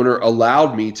the owner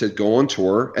allowed me to go on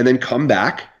tour and then come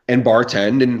back and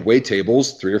bartend and wait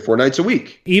tables 3 or 4 nights a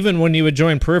week. Even when you would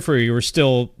join Periphery, you were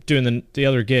still doing the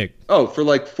other gig. Oh, for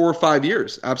like 4 or 5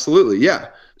 years. Absolutely. Yeah.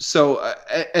 So,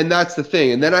 and that's the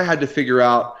thing. And then I had to figure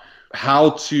out how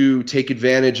to take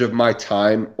advantage of my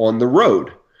time on the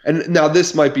road. And now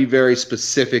this might be very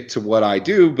specific to what I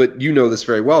do, but you know this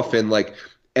very well, Finn. Like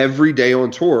every day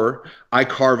on tour, I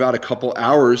carve out a couple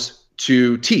hours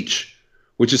to teach,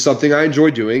 which is something I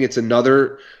enjoy doing. It's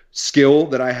another skill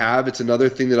that I have. It's another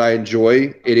thing that I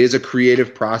enjoy. It is a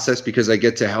creative process because I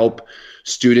get to help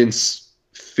students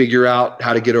figure out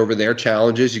how to get over their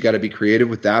challenges. You got to be creative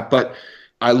with that. But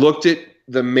I looked at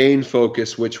the main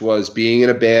focus, which was being in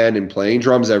a band and playing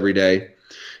drums every day.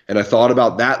 And I thought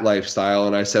about that lifestyle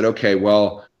and I said, okay,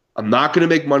 well, I'm not going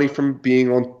to make money from being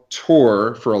on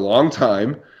tour for a long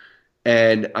time.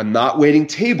 And I'm not waiting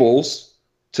tables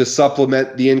to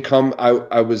supplement the income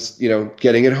I was,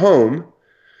 getting at home.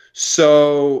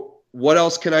 So what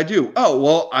else can I do? Oh,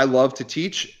 well, I love to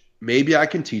teach. Maybe I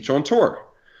can teach on tour.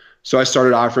 So I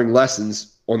started offering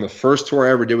lessons on the first tour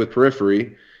I ever did with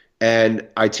Periphery. And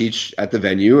I teach at the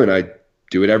venue and I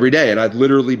do it every day. And I've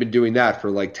literally been doing that for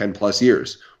like 10 plus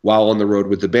years while on the road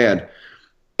with the band.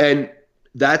 And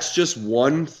that's just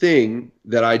one thing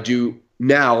that I do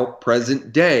now,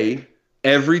 present day,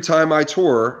 every time I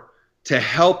tour to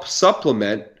help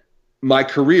supplement my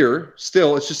career.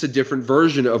 Still, it's just a different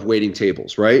version of waiting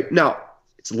tables, right? Now,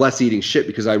 it's less eating shit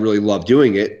because I really love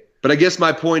doing it. But I guess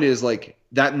my point is like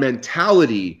that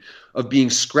mentality of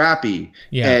being scrappy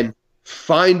and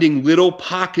finding little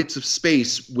pockets of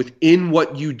space within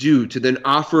what you do to then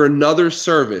offer another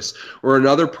service or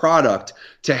another product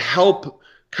to help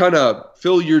kind of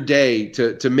fill your day,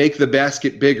 to make the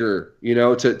basket bigger,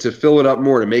 to fill it up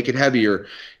more, to make it heavier.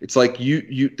 It's like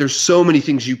there's so many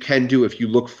things you can do if you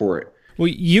look for it. Well,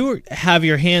 you have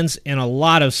your hands in a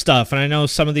lot of stuff, and I know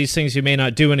some of these things you may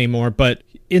not do anymore, but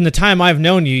in the time I've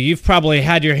known you, you've probably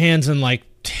had your hands in like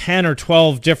 10 or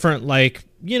 12 different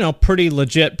pretty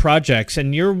legit projects,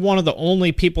 and you're one of the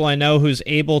only people I know who's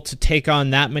able to take on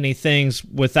that many things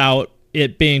without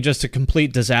it being just a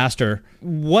complete disaster.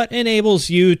 What enables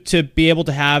you to be able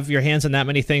to have your hands in that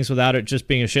many things without it just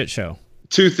being a shit show?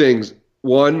 2 things.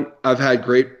 One, I've had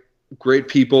great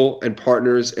people and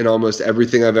partners in almost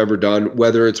everything I've ever done,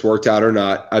 whether it's worked out or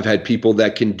not. I've had people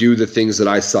that can do the things that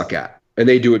I suck at, and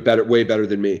they do it better, way better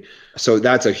than me. So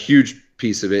that's a huge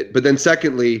piece of it. But then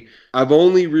secondly, I've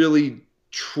only really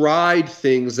tried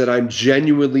things that I'm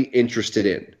genuinely interested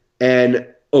in. And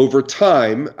over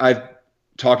time,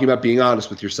 talking about being honest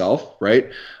with yourself,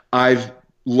 right? I've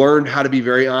learned how to be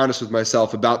very honest with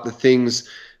myself about the things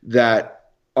that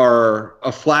are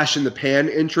a flash in the pan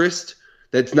interest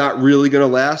that's not really going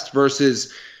to last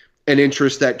versus an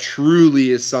interest that truly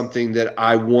is something that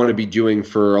I want to be doing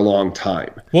for a long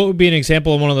time. What would be an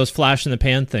example of one of those flash in the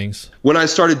pan things? When I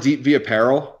started Deep V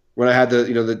Apparel, when I had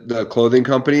the clothing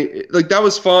company, like that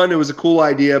was fun. It was a cool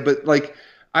idea, but like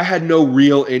I had no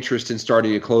real interest in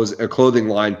starting a clothing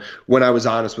line when I was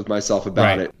honest with myself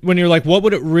about it. When you're like, what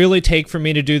would it really take for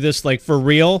me to do this like for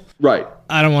real? Right.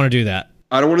 I don't want to do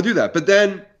that. But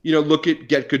then, look at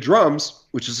Get Good Drums,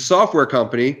 which is a software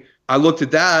company. I looked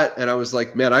at that and I was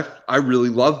like, man, I really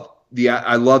love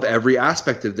I love every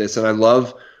aspect of this and I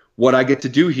love what I get to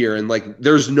do here. And like,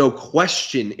 there's no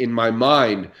question in my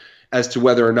mind as to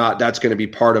whether or not that's going to be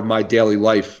part of my daily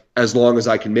life, as long as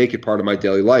I can make it part of my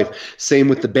daily life. Same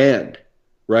with the band,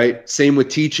 right? Same with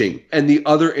teaching. And the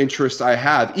other interests I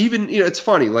have, even, it's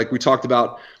funny, like we talked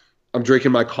about, I'm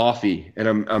drinking my coffee and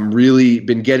I've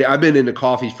been into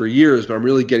coffee for years, but I'm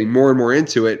really getting more and more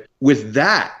into it. With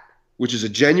that, which is a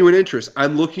genuine interest,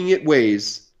 I'm looking at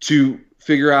ways to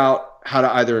figure out how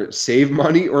to either save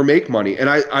money or make money. And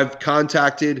I've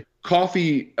contacted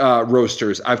coffee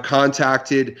roasters. I've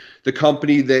contacted the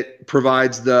company that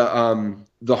provides the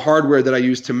hardware that I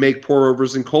use to make pour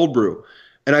overs and cold brew.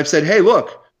 And I've said, hey,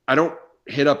 look, I don't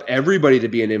hit up everybody to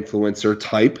be an influencer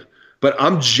type, but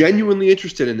I'm genuinely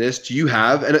interested in this. Do you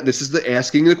have, and this is the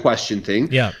asking the question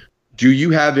thing. Yeah. do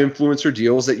you have influencer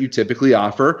deals that you typically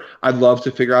offer? I'd love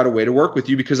to figure out a way to work with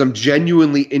you because I'm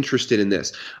genuinely interested in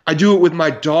this. I do it with my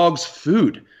dog's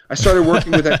food. I started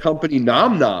working with that company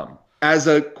Nom Nom as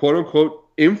a quote unquote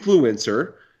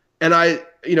influencer. And I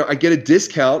get a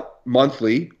discount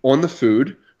monthly on the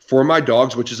food for my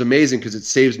dogs, which is amazing because it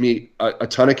saves me a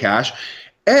ton of cash.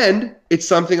 And it's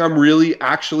something I'm really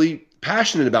actually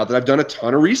passionate about that I've done a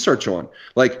ton of research on.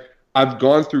 Like, I've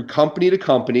gone through company to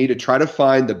company to try to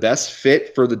find the best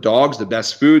fit for the dogs, the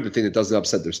best food, the thing that doesn't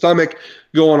upset their stomach,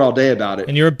 go on all day about it.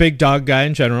 And you're a big dog guy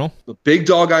in general. A big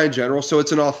dog guy in general. So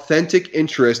it's an authentic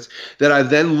interest that I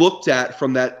then looked at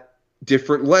from that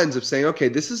different lens of saying, okay,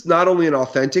 this is not only an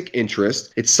authentic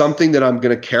interest, it's something that I'm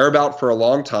going to care about for a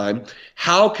long time.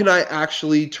 How can I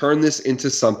actually turn this into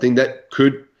something that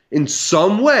could in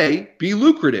some way be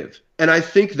lucrative? And I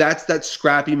think that's that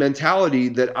scrappy mentality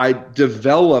that I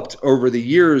developed over the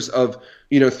years of,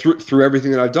 through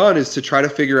everything that I've done, is to try to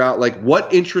figure out, like,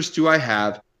 what interests do I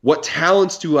have? What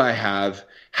talents do I have?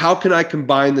 How can I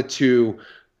combine the two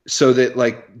so that,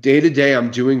 like, day to day I'm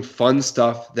doing fun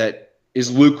stuff that is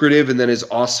lucrative and then is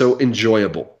also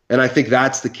enjoyable? And I think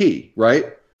that's the key, right?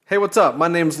 Hey, what's up? My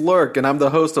name's Lurk, and I'm the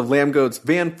host of Lambgoat's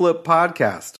Van Flip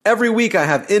podcast. Every week, I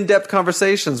have in-depth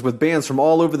conversations with bands from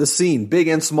all over the scene, big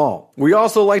and small. We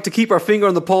also like to keep our finger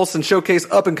on the pulse and showcase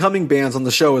up-and-coming bands on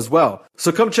the show as well.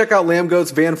 So come check out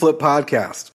Lambgoat's Van Flip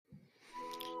podcast.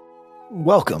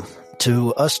 Welcome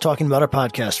to us talking about our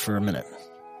podcast for a minute.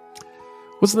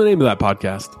 What's the name of that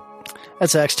podcast?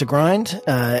 That's Axe to Grind,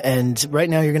 and right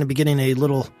now you're going to be getting a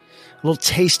little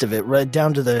taste of it, right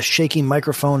down to the shaky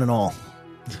microphone and all.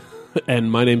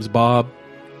 And my name's Bob.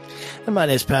 And my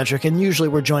name's Patrick, and usually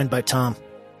we're joined by Tom.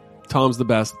 Tom's the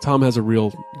best. Tom has a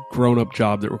real grown-up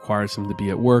job that requires him to be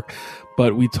at work,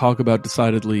 but we talk about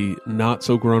decidedly not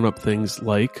so grown-up things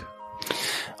like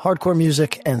hardcore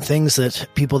music and things that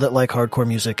people that like hardcore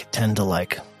music tend to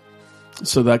like.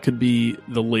 So that could be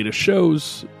the latest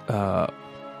shows,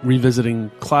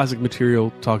 revisiting classic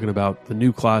material, talking about the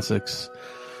new classics,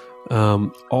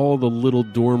 all the little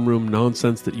dorm room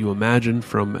nonsense that you imagine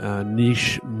from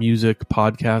niche music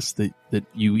podcasts that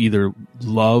you either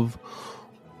love,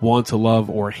 want to love,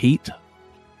 or hate.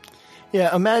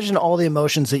 Yeah, imagine all the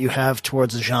emotions that you have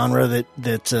towards a genre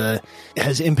that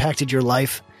has impacted your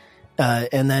life,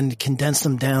 and then condense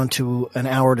them down to an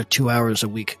hour to 2 hours a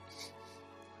week.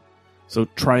 So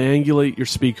triangulate your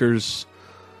speakers,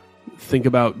 think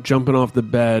about jumping off the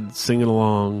bed, singing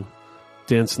along,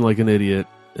 dancing like an idiot,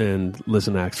 and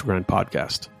listen to Axe to Grind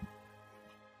podcast.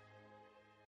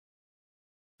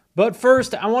 But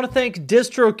first, I want to thank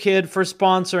DistroKid for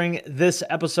sponsoring this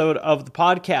episode of the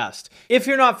podcast. If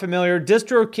you're not familiar,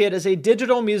 DistroKid is a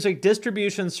digital music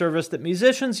distribution service that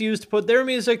musicians use to put their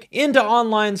music into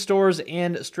online stores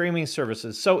and streaming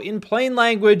services. So in plain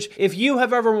language, if you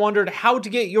have ever wondered how to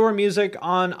get your music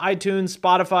on iTunes,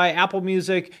 Spotify, Apple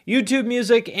Music, YouTube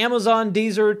Music, Amazon,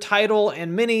 Deezer, Tidal,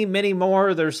 and many, many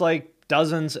more, there's like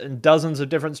dozens and dozens of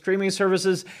different streaming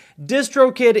services,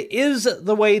 DistroKid is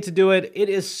the way to do it. It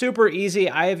is super easy.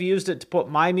 I have used it to put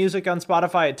my music on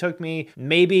Spotify. It took me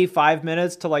maybe 5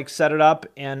 minutes to set it up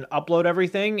and upload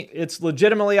everything. It's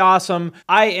legitimately awesome.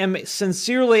 I am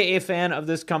sincerely a fan of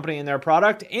this company and their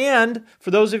product. And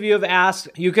for those of you who have asked,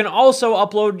 you can also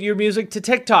upload your music to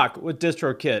TikTok with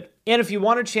DistroKid. And if you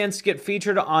want a chance to get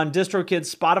featured on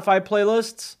DistroKid's Spotify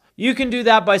playlists, you can do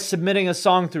that by submitting a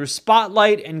song through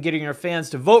Spotlight and getting your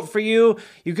fans to vote for you.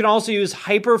 You can also use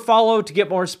Hyperfollow to get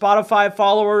more Spotify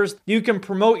followers. You can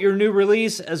promote your new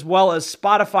release as well as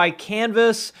Spotify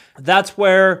Canvas. That's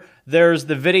where there's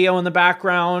the video in the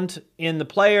background in the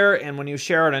player, and when you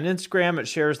share it on Instagram, it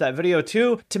shares that video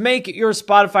too to make your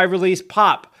Spotify release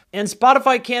pop. And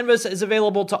Spotify Canvas is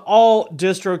available to all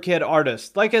DistroKid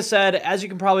artists. Like I said, as you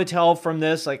can probably tell from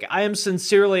this, I am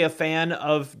sincerely a fan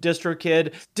of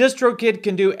DistroKid. DistroKid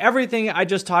can do everything I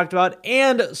just talked about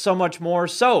and so much more.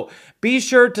 So be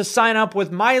sure to sign up with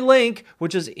my link,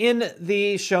 which is in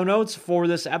the show notes for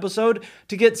this episode,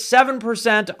 to get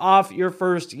 7% off your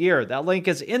first year. That link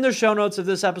is in the show notes of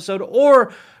this episode,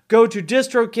 or go to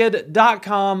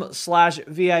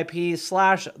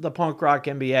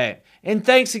distrokid.com/VIP/thepunkrockmba. And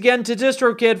thanks again to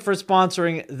DistroKid for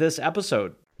sponsoring this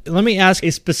episode. Let me ask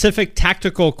a specific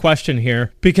tactical question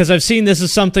here, because I've seen this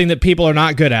is something that people are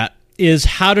not good at, is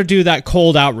how to do that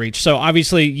cold outreach. So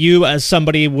obviously you as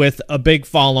somebody with a big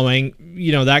following,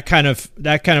 that kind of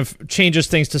changes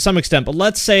things to some extent. But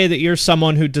let's say that you're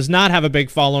someone who does not have a big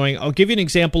following. I'll give you an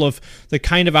example of the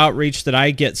kind of outreach that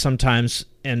I get sometimes,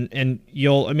 and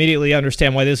you'll immediately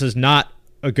understand why this is not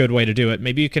a good way to do it.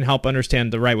 Maybe you can help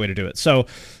understand the right way to do it. So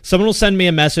someone will send me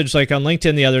a message like on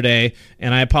LinkedIn the other day,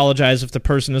 and I apologize if the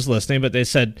person is listening, but they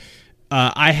said,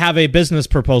 I have a business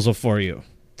proposal for you.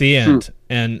 The end.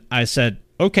 And I said,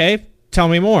 okay, tell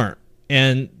me more.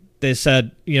 And they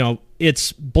said,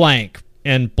 it's blank.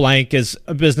 And blank is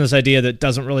a business idea that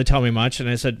doesn't really tell me much. And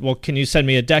I said, well, can you send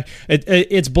me a deck?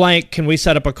 It's blank. Can we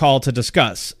set up a call to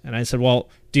discuss? And I said, well,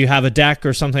 do you have a deck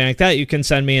or something like that you can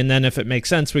send me? And then if it makes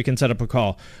sense, we can set up a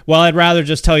call. Well, I'd rather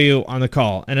just tell you on the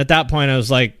call. And at that point, I was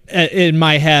like, in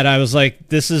my head, I was like,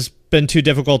 this has been too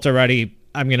difficult already.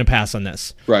 I'm going to pass on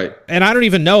this. Right. And I don't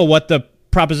even know what the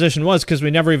proposition was because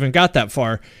we never even got that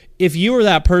far. If you were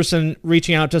that person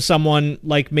reaching out to someone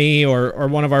like me or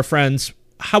one of our friends,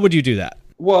 how would you do that?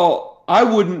 Well, I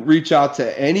wouldn't reach out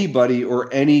to anybody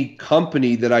or any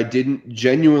company that I didn't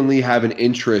genuinely have an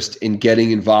interest in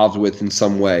getting involved with in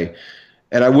some way.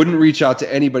 And I wouldn't reach out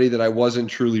to anybody that I wasn't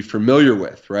truly familiar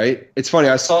with, right? It's funny,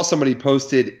 I saw somebody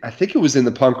posted, I think it was in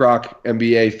the Punk Rock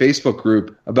MBA Facebook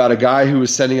group, about a guy who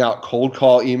was sending out cold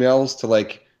call emails to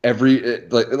like every,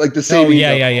 like the same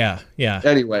email. Yeah.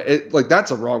 Anyway,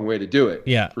 that's a wrong way to do it.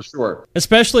 Yeah. For sure.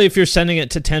 Especially if you're sending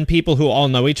it to 10 people who all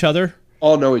know each other.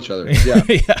 All know each other. Yeah.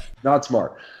 Yeah. Not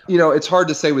smart. It's hard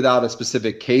to say without a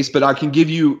specific case, but I can give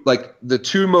you like the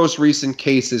two most recent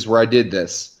cases where I did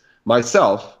this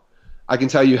myself. I can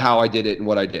tell you how I did it and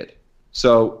what I did.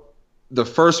 So the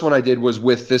first one I did was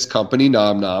with this company,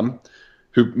 Nom Nom,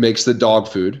 who makes the dog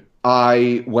food.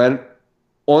 I went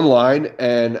online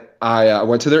and I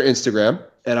went to their Instagram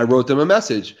and I wrote them a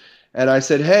message. And I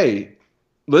said, hey,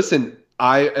 listen,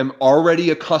 I am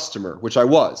already a customer, which I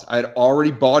was. I had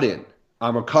already bought in.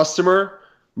 I'm a customer.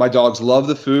 My dogs love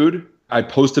the food. I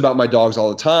post about my dogs all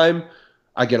the time.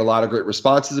 I get a lot of great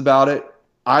responses about it.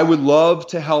 I would love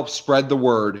to help spread the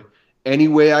word any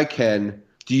way I can.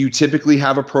 Do you typically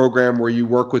have a program where you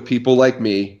work with people like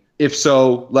me? If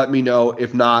so, let me know.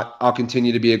 If not, I'll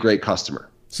continue to be a great customer.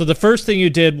 So the first thing you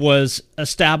did was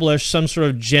establish some sort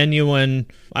of genuine,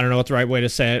 I don't know what the right way to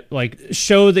say it, like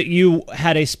show that you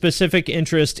had a specific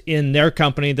interest in their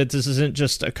company, that this isn't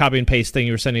just a copy and paste thing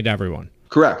you were sending to everyone.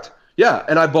 Correct. Yeah,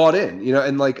 and I bought in,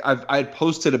 and like I had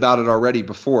posted about it already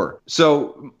before.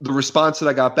 So the response that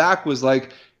I got back was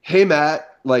like, hey,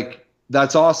 Matt, like,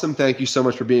 that's awesome. Thank you so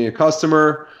much for being a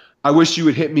customer. I wish you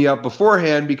would hit me up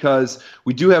beforehand because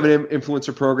we do have an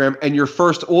influencer program, and your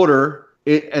first order,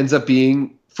 it ends up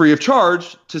being free of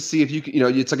charge to see if you can,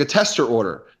 it's like a tester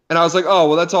order. And I was like, oh,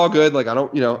 well, that's all good. Like, I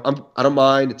don't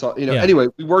mind. It's all, Anyway,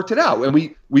 we worked it out and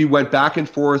we went back and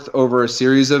forth over a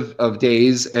series of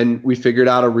days and we figured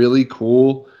out a really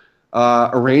cool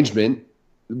arrangement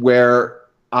where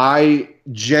I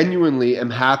genuinely am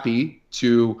happy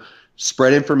to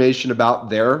spread information about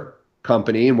their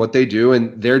company and what they do.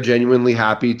 And they're genuinely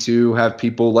happy to have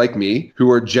people like me who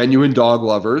are genuine dog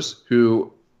lovers,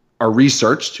 who are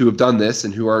researched, who have done this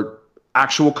and who are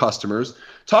actual customers,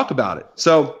 talk about it.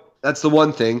 So that's the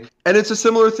one thing. And it's a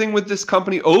similar thing with this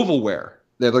company, Ovalware.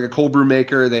 They have like a cold brew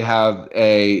maker. They have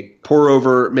a pour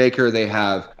over maker. I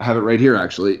have it right here,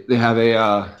 actually. They have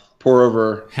a pour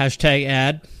over. Hashtag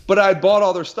ad. But I bought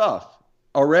all their stuff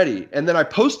already. And then I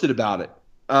posted about it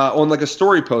on like a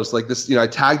story post like this. I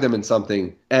tagged them in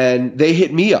something and they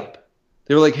hit me up.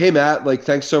 They were like, hey, Matt, like,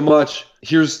 thanks so much.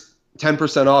 Here's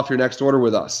 10% off your next order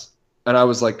with us. And I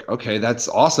was like, okay, that's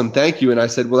awesome. Thank you. And I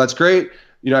said, well, that's great.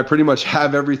 I pretty much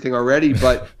have everything already,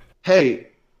 but hey,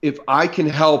 if I can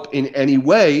help in any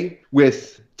way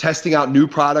with testing out new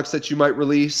products that you might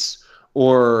release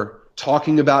or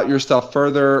talking about your stuff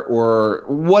further or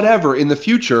whatever in the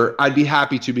future, I'd be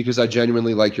happy to because I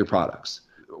genuinely like your products.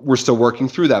 We're still working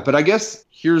through that. But I guess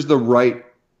here's the right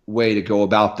way to go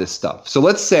about this stuff. So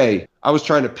let's say I was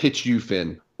trying to pitch you,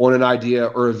 Finn, on an idea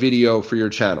or a video for your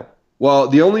channel. Well,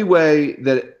 the only way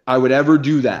that I would ever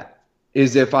do that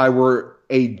is if I were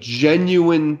a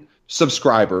genuine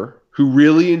subscriber who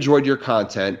really enjoyed your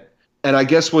content and I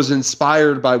guess was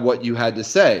inspired by what you had to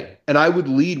say. And I would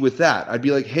lead with that. I'd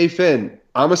be like, hey, Finn,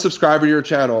 I'm a subscriber to your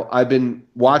channel. I've been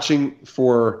watching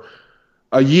for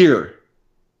a year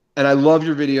and I love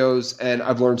your videos and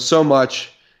I've learned so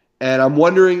much. And I'm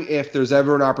wondering if there's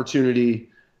ever an opportunity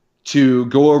to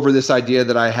go over this idea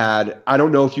that I had. I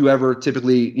don't know if you ever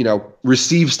typically,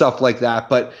 receive stuff like that,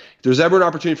 but if there's ever an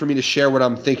opportunity for me to share what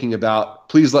I'm thinking about,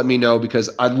 please let me know because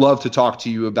I'd love to talk to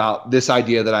you about this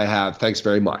idea that I have. Thanks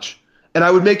very much. And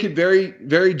I would make it very,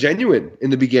 very genuine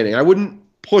in the beginning. I wouldn't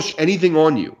push anything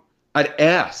on you. I'd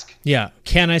ask. Yeah.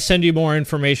 Can I send you more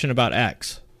information about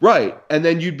X? Right. And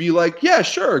then you'd be like, yeah,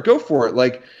 sure, go for it.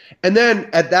 Like, and then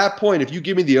at that point, if you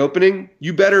give me the opening,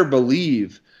 you better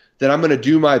believe that I'm going to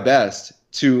do my best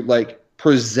to like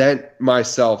present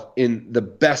myself in the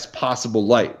best possible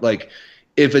light. Like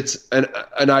if it's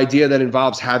an idea that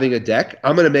involves having a deck,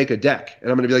 I'm going to make a deck and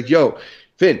I'm going to be like, yo,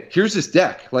 Finn, here's this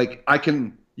deck. Like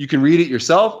you can read it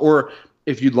yourself, or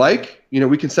if you'd like,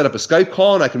 we can set up a Skype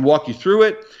call and I can walk you through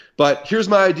it. But here's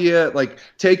my idea. Like,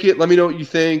 take it. Let me know what you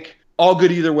think. All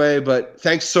good either way. But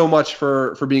thanks so much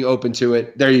for being open to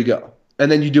it. There you go.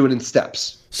 And then you do it in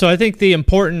steps. So I think the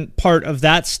important part of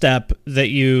that step that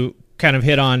you kind of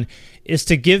hit on is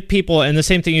to give people, and the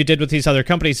same thing you did with these other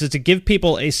companies, is to give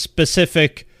people a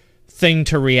specific thing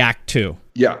to react to.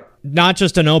 Yeah. Not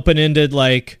just an open-ended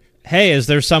like, hey, is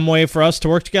there some way for us to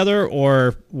work together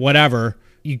or whatever.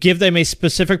 You give them a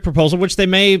specific proposal, which they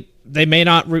may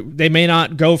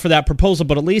not go for that proposal,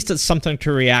 but at least it's something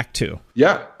to react to.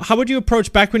 Yeah. How would you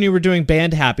approach back when you were doing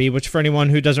Band Happy, which for anyone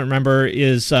who doesn't remember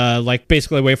is like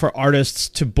basically a way for artists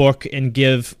to book and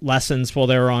give lessons while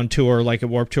they're on tour, like a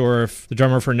Warped Tour. If the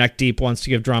drummer for Neck Deep wants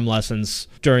to give drum lessons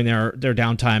during their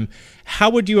downtime, how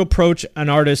would you approach an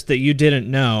artist that you didn't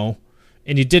know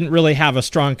and you didn't really have a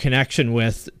strong connection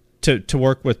with to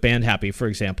work with Band Happy, for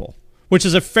example, which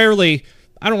is a fairly,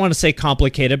 I don't want to say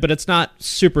complicated, but it's not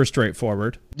super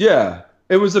straightforward. Yeah,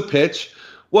 it was a pitch.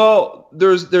 Well,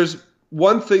 there's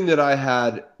one thing that I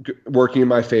had working in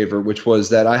my favor, which was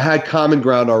that I had common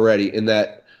ground already in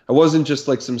that I wasn't just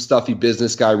like some stuffy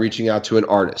business guy reaching out to an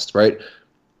artist, right?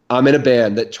 I'm in a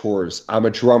band that tours. I'm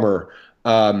a drummer.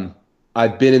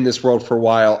 I've been in this world for a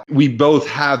while. We both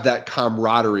have that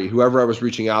camaraderie, whoever I was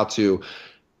reaching out to,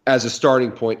 as a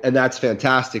starting point. And that's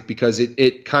fantastic because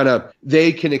it kind of,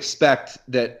 they can expect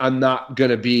that I'm not going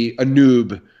to be a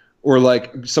noob or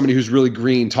like somebody who's really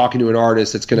green talking to an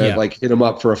artist that's going to like hit them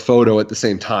up for a photo at the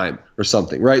same time or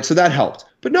something. Right. So that helped.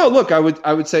 But no, look, I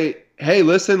would say, hey,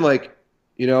 listen, like,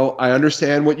 I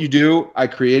understand what you do. I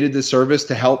created this service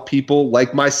to help people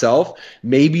like myself.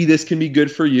 Maybe this can be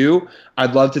good for you.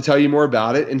 I'd love to tell you more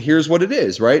about it. And here's what it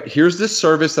is, right? Here's this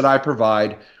service that I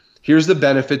provide. Here's the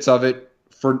benefits of it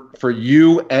for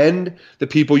you and the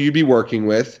people you'd be working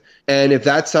with. And if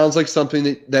that sounds like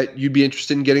something that you'd be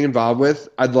interested in getting involved with,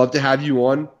 I'd love to have you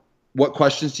on. What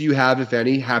questions do you have, if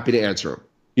any? Happy to answer them.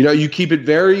 You keep it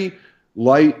very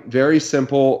light, very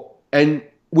simple. And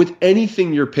with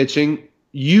anything you're pitching,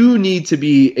 you need to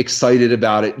be excited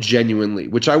about it genuinely,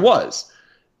 which I was.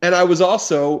 And I was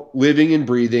also living and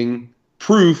breathing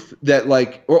proof that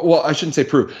I shouldn't say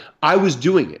proof. I was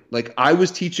doing it. Like I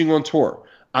was teaching on tour.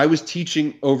 I was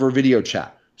teaching over video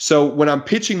chat. So when I'm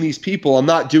pitching these people, I'm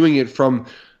not doing it from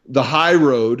the high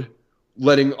road,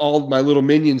 letting all my little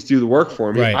minions do the work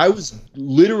for me. Right. I was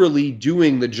literally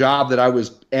doing the job that I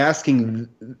was asking,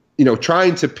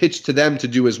 trying to pitch to them to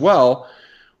do as well,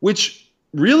 which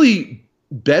really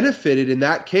benefited in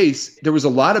that case. There was a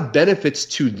lot of benefits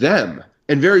to them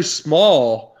and very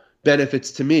small benefits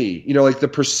to me. Like the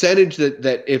percentage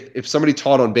that if somebody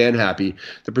taught on Band Happy,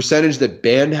 the percentage that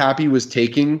Band Happy was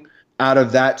taking out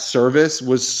of that service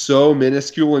was so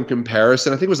minuscule in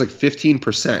comparison. I think it was like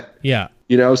 15%. Yeah.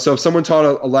 So if someone taught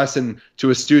a lesson to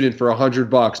a student for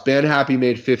 $100, Band Happy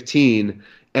made 15,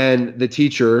 and the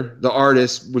teacher, the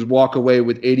artist, would walk away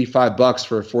with $85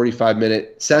 for a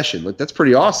 45-minute session. Like that's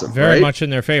pretty awesome. Very right? much in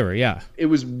their favor. Yeah. It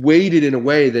was weighted in a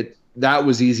way that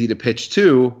was easy to pitch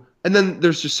to. And then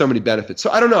there's just so many benefits.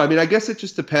 So I don't know. I mean, I guess it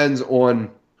just depends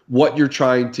on what you're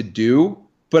trying to do.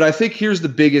 But I think here's the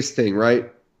biggest thing,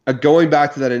 right? Going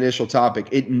back to that initial topic,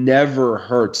 it never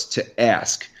hurts to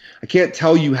ask. I can't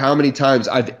tell you how many times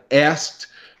I've asked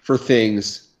for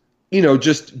things,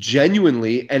 just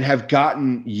genuinely and have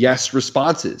gotten yes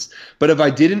responses. But if I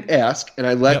didn't ask and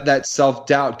I let that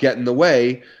self-doubt get in the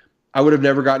way, I would have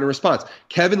never gotten a response.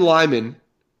 Kevin Lyman,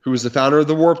 who was the founder of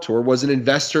the Warped Tour, was an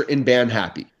investor in Band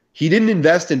Happy. He didn't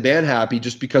invest in Band Happy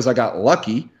just because I got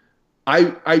lucky.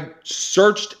 I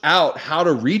searched out how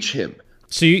to reach him.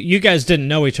 So you guys didn't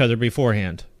know each other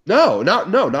beforehand? No,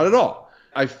 not at all.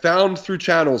 I found through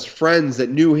channels friends that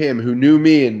knew him who knew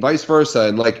me and vice versa.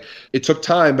 And it took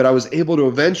time, but I was able to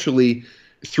eventually,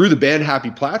 through the Band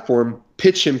Happy platform,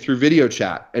 pitch him through video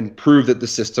chat and prove that the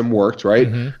system worked,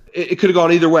 right? Mm-hmm. It could have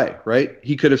gone either way, right?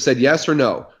 He could have said yes or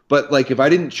no. But if I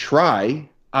didn't try,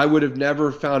 I would have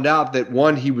never found out that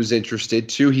 1, he was interested,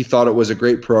 2, he thought it was a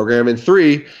great program, and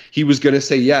 3, he was going to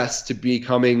say yes to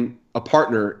becoming a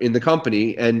partner in the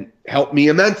company and help me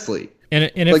immensely. And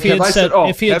if he had said,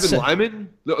 Kevin Lyman,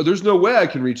 there's no way I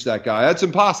can reach that guy. That's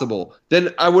impossible.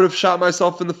 Then I would have shot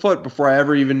myself in the foot before I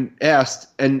ever even asked.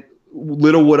 And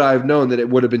little would I have known that it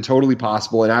would have been totally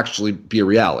possible and actually be a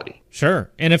reality. Sure.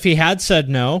 And if he had said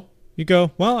no, you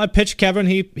go, well, I pitched Kevin,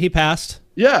 he passed.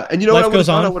 Yeah. And you know Life what I would have goes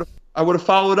done? I would have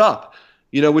followed up.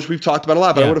 which we've talked about a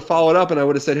lot, but Yeah. I would have followed up and I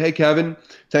would have said, hey, Kevin,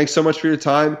 thanks so much for your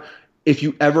time. If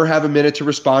you ever have a minute to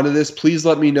respond to this, please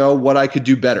let me know what I could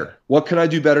do better. What can I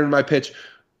do better in my pitch?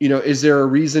 Is there a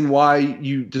reason why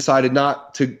you decided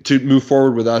not to move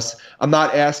forward with us? I'm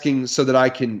not asking so that I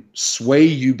can sway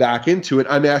you back into it.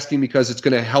 I'm asking because it's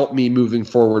going to help me moving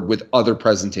forward with other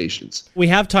presentations. We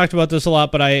have talked about this a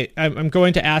lot, but I'm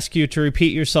going to ask you to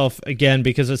repeat yourself again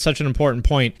because it's such an important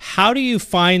point. How do you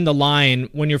find the line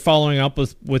when you're following up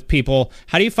with people?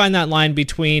 How do you find that line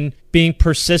between being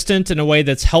persistent in a way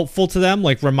that's helpful to them,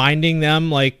 like reminding them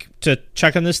like to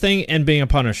check on this thing, and being a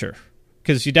punisher?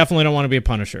 Because you definitely don't want to be a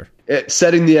punisher.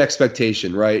 Setting the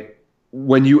expectation, right?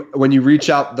 When you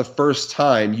reach out the first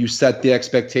time, you set the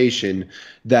expectation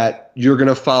that you're going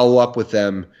to follow up with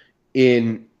them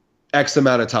in X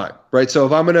amount of time, right? So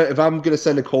if I'm gonna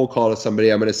send a cold call to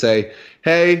somebody, I'm going to say,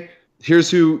 hey,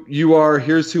 here's who you are,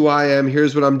 here's who I am,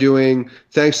 here's what I'm doing.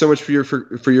 Thanks so much for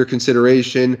your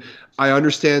consideration. I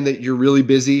understand that you're really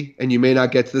busy and you may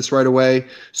not get to this right away.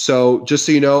 So just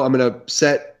so you know, I'm going to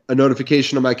set a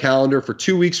notification on my calendar for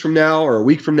 2 weeks from now or a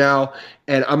week from now,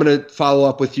 and I'm going to follow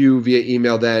up with you via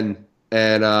email then.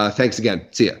 And thanks again.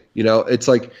 See ya. It's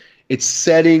like it's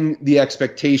setting the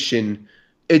expectation.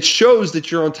 It shows that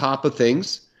you're on top of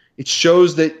things. It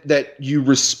shows that you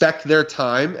respect their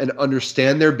time and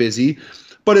understand they're busy,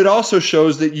 but it also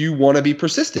shows that you want to be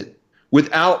persistent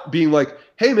without being like,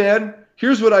 hey man,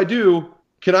 here's what I do.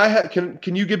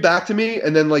 Can you get back to me?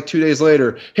 And then like 2 days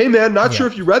later, hey man, not sure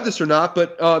if you read this or not,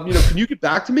 but can you get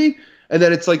back to me? And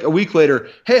then it's like a week later,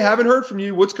 hey, haven't heard from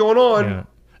you. What's going on? Yeah.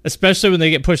 Especially when they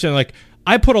get pushed in, like,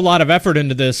 I put a lot of effort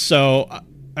into this, so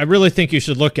I really think you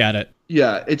should look at it.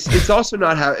 Yeah, it's also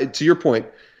not to your point,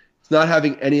 it's not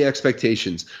having any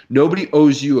expectations. Nobody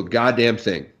owes you a goddamn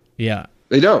thing. Yeah.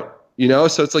 They don't,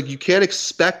 so it's like you can't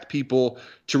expect people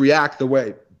to react the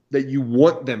way that you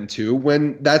want them to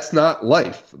when that's not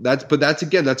life.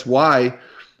 That's why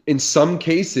in some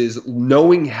cases,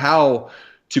 knowing how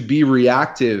to be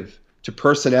reactive to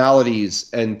personalities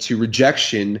and to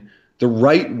rejection the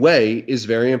right way is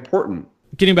very important.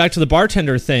 Getting back to the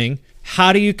bartender thing,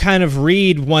 how do you kind of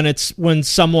read when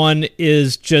someone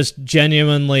is just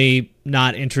genuinely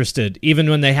not interested, even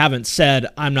when they haven't said,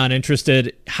 I'm not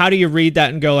interested? How do you read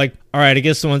that and go like, all right, I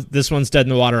guess this one's dead in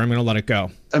the water, I'm going to let it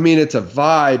go? I mean, it's a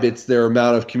vibe. It's their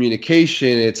amount of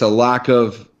communication. It's a lack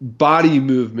of body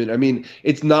movement. I mean,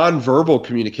 it's nonverbal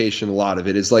communication. A lot of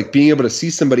it is like being able to see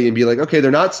somebody and be like, okay,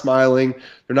 they're not smiling.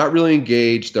 They're not really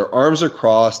engaged. Their arms are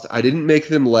crossed. I didn't make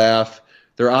them laugh.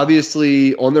 They're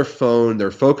obviously on their phone.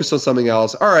 They're focused on something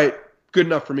else. All right, good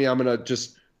enough for me. I'm going to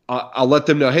just, I'll let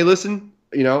them know, hey, listen,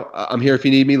 I'm here if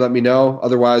you need me, let me know.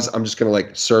 Otherwise, I'm just going to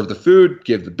like serve the food,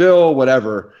 give the bill,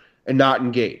 whatever, and not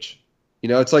engage.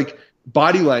 It's like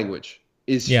body language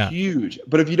is huge.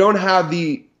 But if you don't have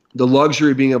the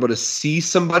luxury of being able to see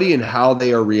somebody and how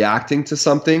they are reacting to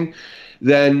something,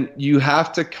 then you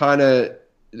have to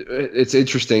it's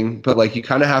interesting, but like you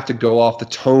kind of have to go off the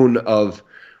tone of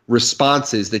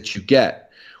responses that you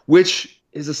get, which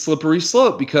is a slippery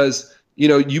slope because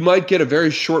you might get a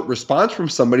very short response from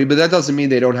somebody, but that doesn't mean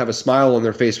they don't have a smile on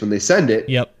their face when they send it.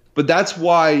 Yep. But that's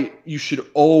why you should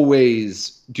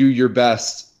always do your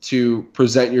best to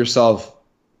present yourself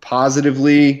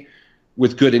positively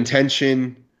with good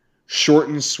intention, short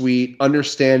and sweet,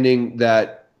 understanding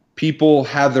that people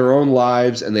have their own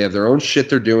lives and they have their own shit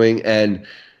they're doing, and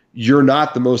you're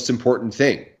not the most important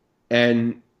thing.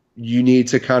 And you need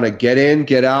to kind of get in,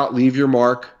 get out, leave your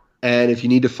mark. And if you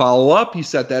need to follow up, you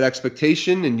set that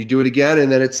expectation and you do it again.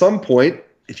 And then at some point,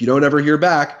 if you don't ever hear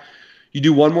back, you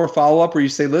do one more follow-up where you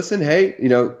say, listen, hey,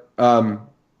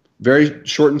 very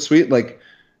short and sweet. Like,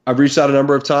 I've reached out a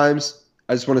number of times.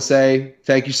 I just want to say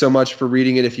thank you so much for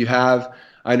reading it. If you have,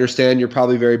 I understand you're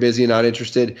probably very busy and not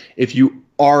interested. If you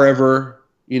are ever,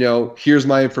 here's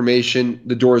my information.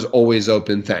 The door is always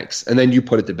open. Thanks. And then you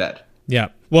put it to bed. Yeah.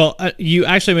 Well, you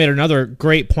actually made another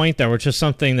great point there, which is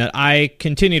something that I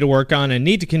continue to work on and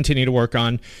need to continue to work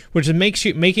on, which is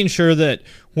making sure that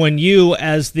when you,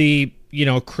 as the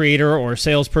creator or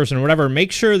salesperson or whatever,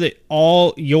 make sure that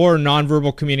all your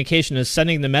nonverbal communication is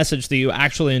sending the message that you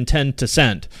actually intend to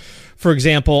send. For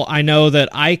example, I know that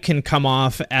I can come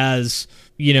off as,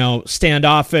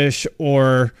 standoffish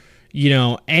or,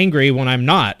 angry when I'm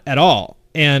not at all.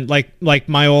 And like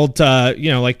my old,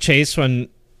 like Chase,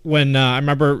 when I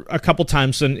remember a couple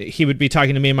times when he would be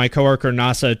talking to me and my coworker,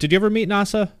 Nasa. Did you ever meet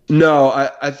Nasa? No,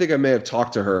 I think I may have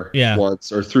talked to her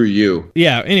once or through you.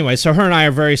 Yeah, anyway, so her and I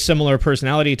are very similar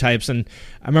personality types, and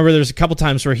I remember there's a couple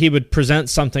times where he would present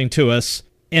something to us,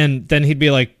 and then he'd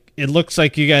be like, it looks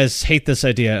like you guys hate this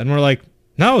idea. And we're like,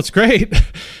 No, it's great.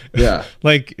 Yeah.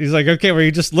 Like, he's like, okay, well,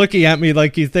 you're just looking at me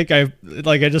like you think I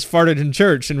just farted in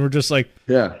church. And we're just like,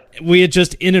 Yeah. we had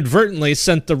just inadvertently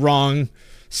sent the wrong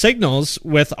signals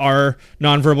with our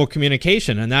nonverbal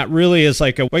communication. And that really is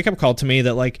like a wake-up call to me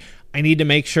that, like, I need to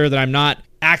make sure that I'm not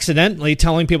accidentally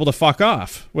telling people to fuck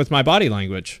off with my body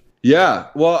language. Yeah.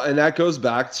 Well, and that goes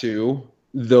back to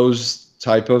those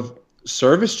type of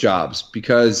service jobs,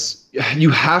 because you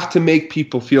have to make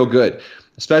people feel good.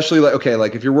 Especially like, okay,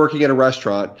 like if you're working at a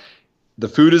restaurant, the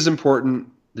food is important,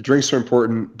 the drinks are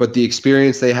important, but the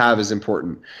experience they have is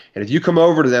important. And if you come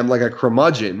over to them like a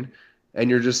curmudgeon and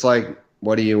you're just like,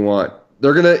 what do you want?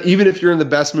 They're going to, even if you're in the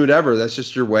best mood ever, that's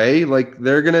just your way, like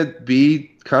they're going to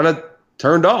be kind of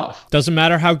turned off. Doesn't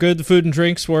matter how good the food and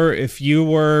drinks were. If you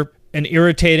were an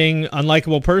irritating,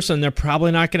 unlikable person, they're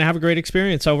probably not going to have a great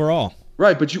experience overall.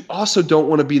 Right, but you also don't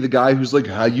want to be the guy who's like,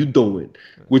 how you doing?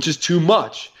 Which is too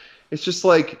much. It's just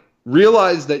like,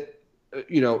 realize that,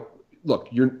 look,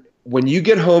 when you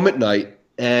get home at night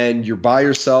and you're by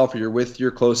yourself or you're with your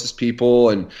closest people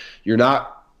and you're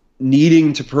not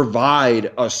needing to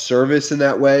provide a service in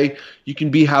that way, you can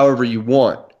be however you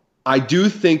want. I do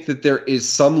think that there is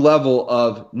some level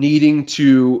of needing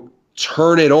to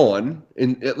turn it on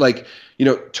and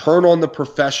turn on the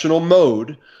professional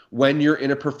mode when you're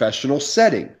in a professional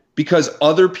setting, because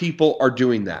other people are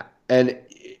doing that. And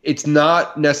it's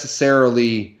not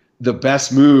necessarily the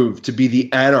best move to be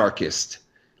the anarchist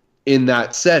in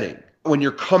that setting when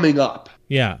you're coming up.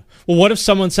 Yeah. Well, what if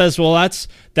someone says, well,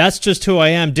 that's just who I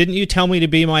am. Didn't you tell me to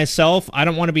be myself? I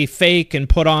don't want to be fake and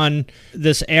put on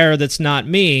this air that's not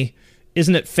me.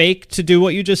 Isn't it fake to do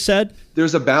what you just said?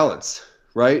 There's a balance,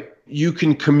 right? You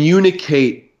can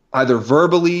communicate either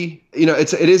verbally,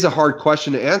 it is a hard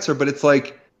question to answer, but it's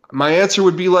like, my answer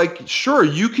would be like, sure,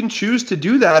 you can choose to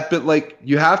do that, but like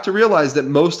you have to realize that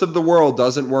most of the world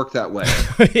doesn't work that way.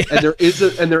 Yeah.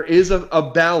 And there is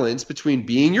a balance between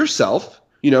being yourself,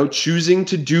 choosing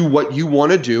to do what you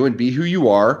want to do and be who you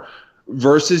are,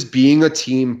 versus being a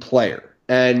team player.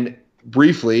 And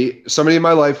briefly, somebody in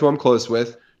my life who I'm close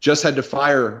with just had to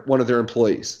fire one of their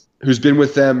employees who's been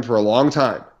with them for a long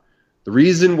time. The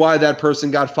reason why that person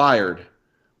got fired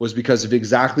was because of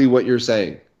exactly what you're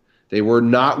saying. They were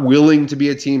not willing to be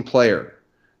a team player.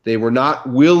 They were not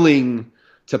willing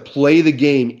to play the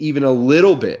game even a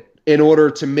little bit in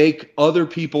order to make other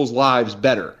people's lives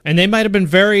better. And they might have been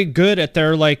very good at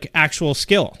their actual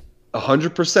skill.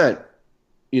 100%.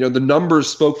 The numbers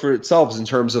spoke for itself in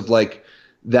terms of like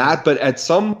that. But at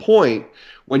some point,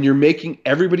 when you're making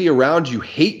everybody around you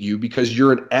hate you because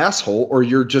you're an asshole, or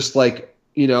you're just like,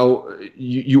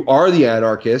 you are the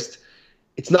anarchist,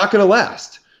 it's not going to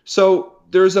last. So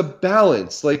there's a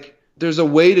balance. Like there's a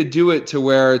way to do it to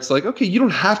where it's like, okay, you don't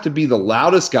have to be the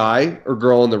loudest guy or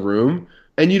girl in the room,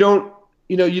 and you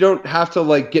don't have to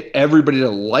like get everybody to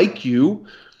like you,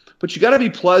 but you got to be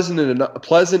pleasant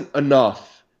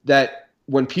enough that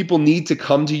when people need to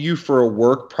come to you for a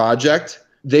work project,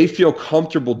 they feel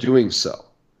comfortable doing so,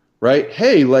 right?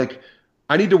 Hey, like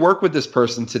I need to work with this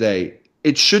person today.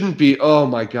 It shouldn't be, oh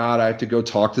my God, I have to go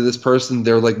talk to this person.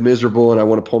 They're like miserable and I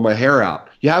want to pull my hair out.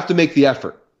 You have to make the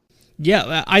effort.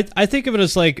 Yeah, I think of it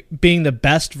as like being the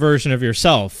best version of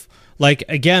yourself. Like,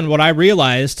 again, what I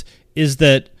realized is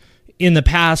that in the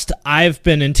past, I've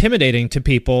been intimidating to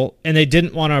people and they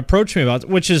didn't want to approach me about it,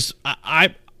 which is,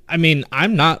 I mean,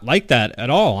 I'm not like that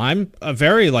at all. I'm a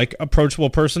very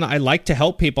approachable person. I like to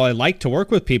help people. I like to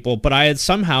work with people, but I had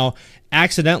somehow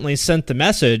accidentally sent the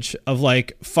message of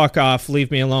fuck off,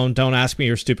 leave me alone, don't ask me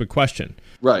your stupid question.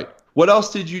 Right. What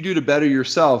else did you do to better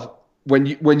yourself when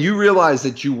you realized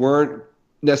that you weren't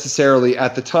necessarily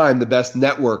at the time the best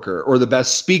networker or the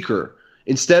best speaker?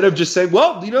 Instead of just saying,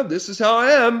 well, this is how I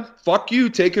am. Fuck you,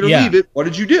 take it or leave it. What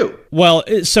did you do? Well,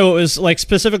 so it was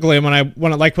specifically when I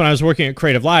was working at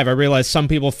Creative Live, I realized some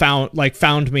people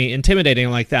found me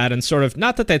intimidating like that, and sort of,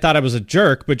 not that they thought I was a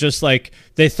jerk, but just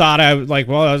they thought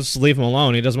well, I'll just leave him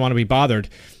alone. He doesn't want to be bothered.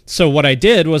 So what I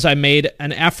did was I made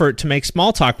an effort to make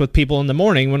small talk with people in the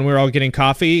morning when we were all getting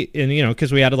coffee, and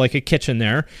because we had a kitchen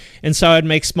there, and so I'd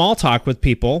make small talk with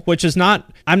people, which is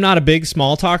not, I'm not a big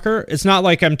small talker. It's not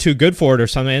like I'm too good for it or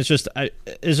something. It's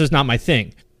just not my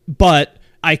thing. But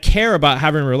I care about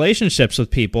having relationships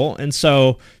with people, and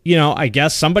so I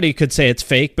guess somebody could say it's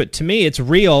fake, but to me it's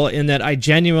real in that I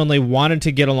genuinely wanted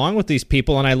to get along with these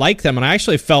people and I like them, and I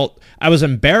actually felt I was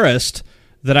embarrassed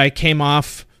that I came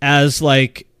off as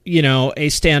a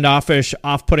standoffish,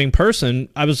 off-putting person.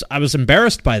 I was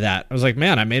embarrassed by that. I was like,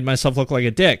 man, I made myself look like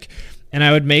a dick. And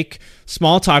I would make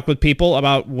small talk with people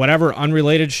about whatever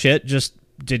unrelated shit. Just,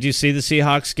 did you see the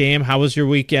Seahawks game? How was your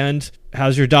weekend?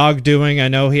 how's your dog doing? I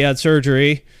know he had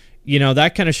surgery,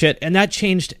 that kind of shit. And that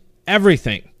changed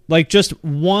everything. Like just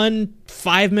 1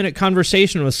 5-minute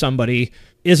conversation with somebody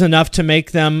is enough to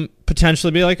make them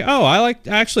potentially be like, oh,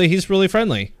 actually, he's really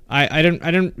friendly. I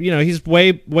didn't, he's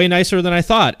way nicer than I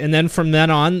thought. And then from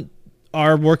then on,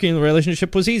 our working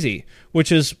relationship was easy,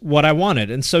 which is what I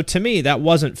wanted. And so to me, that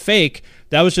wasn't fake.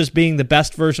 That was just being the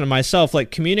best version of myself,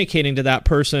 like communicating to that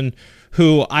person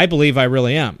who I believe I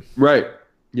really am. Right.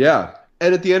 Yeah.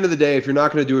 And at the end of the day, if you're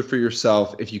not going to do it for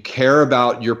yourself, if you care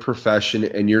about your profession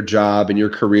and your job and your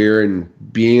career and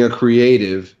being a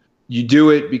creative, you do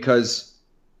it because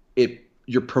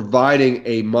you're providing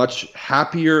a much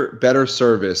happier, better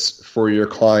service for your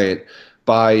client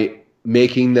by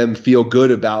making them feel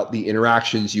good about the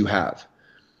interactions you have.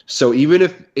 So even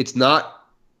if it's not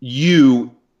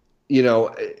you,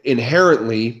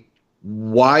 inherently,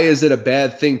 why is it a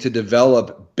bad thing to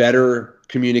develop better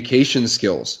communication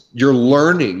skills? You're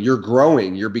learning, you're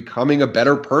growing, you're becoming a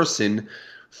better person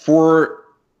for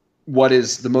what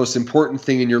is the most important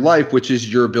thing in your life, which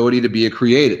is your ability to be a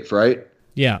creative, right?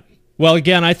 Yeah. Well,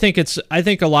 again, I think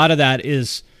a lot of that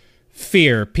is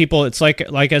fear. People, it's like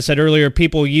I said earlier,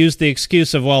 people use the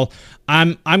excuse of, well,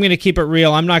 I'm going to keep it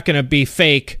real. I'm not going to be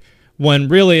fake, when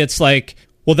really it's like,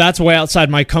 well, that's way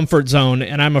outside my comfort zone,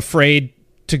 and I'm afraid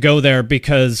to go there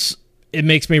because it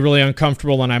makes me really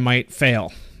uncomfortable and I might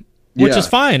fail, which is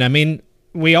fine. I mean,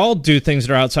 we all do things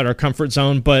that are outside our comfort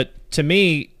zone, but to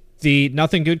me, the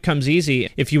nothing good comes easy.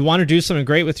 If you want to do something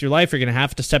great with your life, you're going to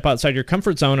have to step outside your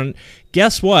comfort zone. And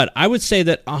guess what? I would say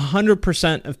that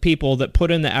 100% of people that put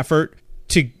in the effort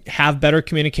to have better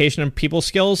communication and people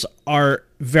skills are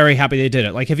very happy they did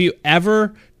it. Like, have you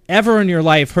ever in your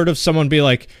life heard of someone be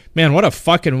like, man, what a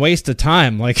fucking waste of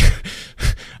time? Like,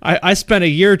 I spent a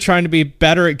year trying to be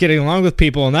better at getting along with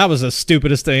people, and that was the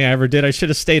stupidest thing I ever did. I should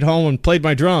have stayed home and played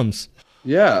my drums.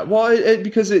 Yeah, well,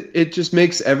 because it just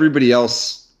makes everybody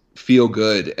else feel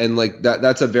good, and like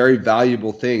that's a very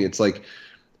valuable thing. It's like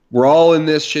we're all in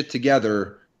this shit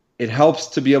together. It helps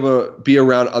to be able to be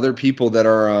around other people that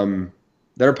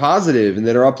are positive and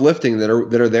that are uplifting, that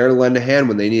are there to lend a hand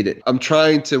when they need it. I'm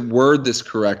trying to word this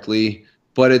correctly,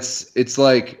 but it's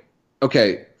like,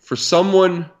 okay, for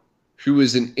someone who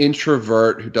is an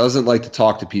introvert who doesn't like to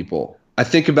talk to people, I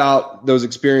think about those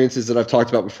experiences that I've talked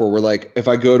about before, where like if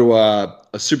I go to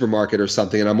a supermarket or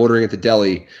something and I'm ordering at the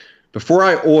deli, before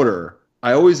I order,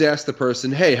 I always ask the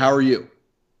person, hey, how are you?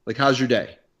 Like, how's your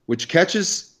day? Which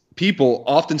catches people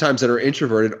oftentimes that are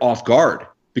introverted off guard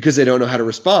because they don't know how to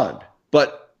respond.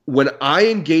 But when I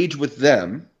engage with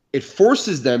them, it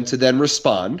forces them to then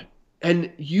respond.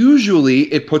 And usually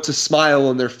it puts a smile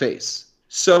on their face.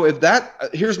 So if that,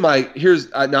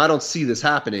 now I don't see this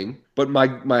happening, but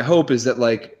my hope is that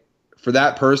like for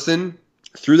that person,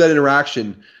 through that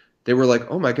interaction, they were like,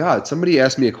 oh my God, somebody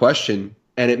asked me a question.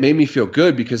 And it made me feel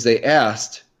good because they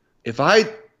asked, if I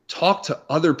talk to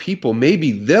other people,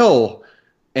 maybe they'll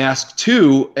ask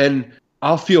too, and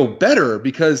I'll feel better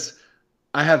because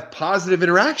I have positive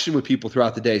interaction with people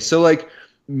throughout the day. So like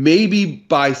maybe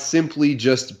by simply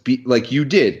just be like you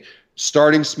did,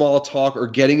 starting small talk or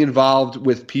getting involved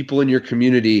with people in your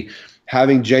community,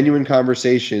 having genuine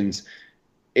conversations,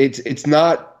 it's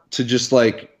not to just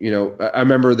like, I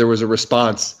remember there was a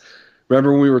response.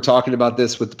 Remember when we were talking about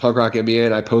this with the Punk Rock MBA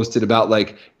and I posted about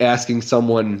like asking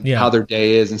someone how their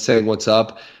day is and saying what's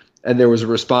up? And there was a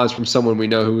response from someone we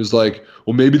know who was like,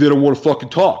 well, maybe they don't want to fucking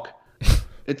talk.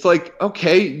 It's like,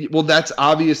 okay, well, that's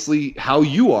obviously how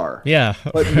you are. Yeah.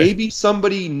 But maybe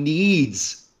somebody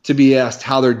needs to be asked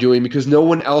how they're doing because no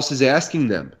one else is asking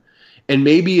them. And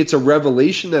maybe it's a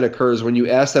revelation that occurs when you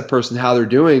ask that person how they're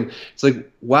doing. It's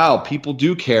like, wow, people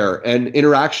do care and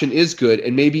interaction is good.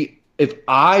 And maybe if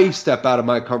I step out of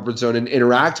my comfort zone and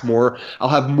interact more, I'll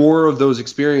have more of those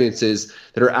experiences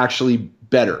that are actually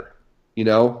better,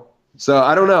 So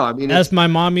I don't know. I mean, as my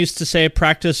mom used to say,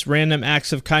 practice random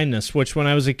acts of kindness, which when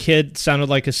I was a kid sounded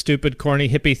like a stupid, corny,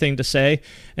 hippie thing to say.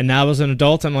 And now as an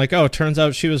adult, I'm like, oh, it turns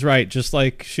out she was right, just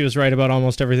like she was right about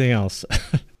almost everything else.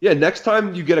 Yeah, next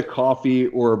time you get a coffee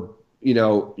or,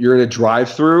 you're in a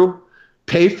drive-through,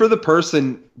 pay for the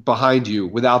person behind you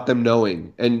without them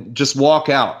knowing and just walk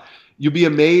out. You'll be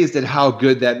amazed at how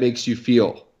good that makes you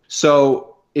feel.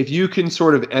 So if you can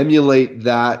sort of emulate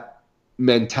that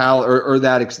mentality or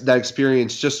that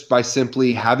experience just by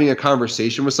simply having a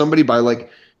conversation with somebody, by like,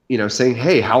 saying,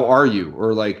 hey, how are you?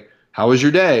 Or like, how was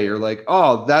your day? Or like,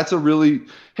 oh,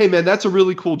 hey man, that's a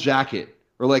really cool jacket.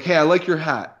 Or like, hey, I like your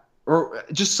hat. Or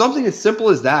just something as simple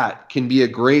as that can be a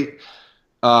great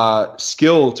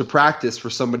skill to practice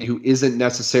for somebody who isn't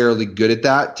necessarily good at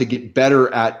that, to get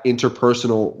better at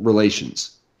interpersonal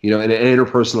relations. and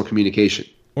interpersonal communication.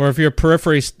 Or if you're a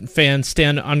Periphery fan,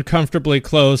 stand uncomfortably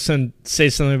close and say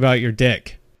something about your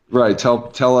dick. Right.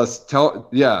 Don't tell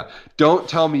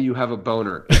me you have a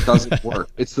boner. It doesn't work.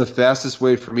 It's the fastest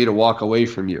way for me to walk away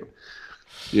from you.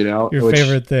 Your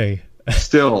favorite thing.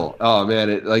 Still, oh man,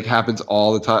 it like happens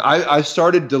all the time. I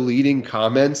started deleting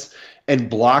comments and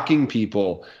blocking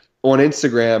people on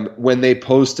Instagram when they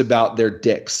post about their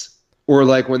dicks, or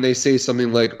like when they say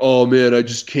something like, "Oh man, I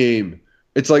just came."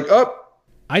 It's like, oh.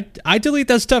 I delete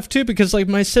that stuff too, because like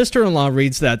my sister-in-law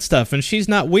reads that stuff and she's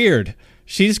not weird.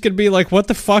 She's going to be like, what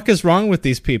the fuck is wrong with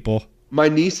these people? My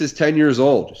niece is 10 years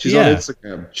old. She's on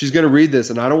Instagram. She's going to read this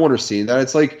and I don't want her seeing that.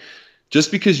 It's like,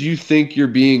 just because you think you're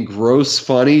being gross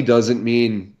funny doesn't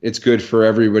mean it's good for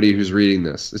everybody who's reading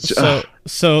this. It's just,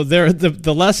 so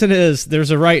the lesson is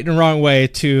there's a right and wrong way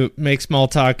to make small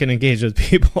talk and engage with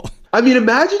people. I mean,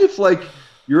 imagine if like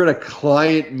you're at a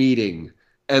client meeting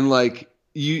and like,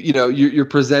 you're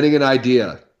presenting an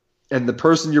idea and the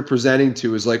person you're presenting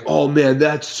to is like, oh man,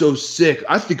 that's so sick.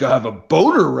 I think I have a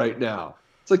boner right now.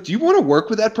 It's like, do you want to work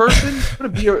with that person?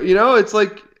 It's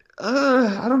like,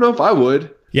 I don't know if I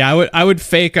would. Yeah, I would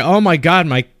fake, oh my God,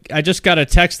 I just got a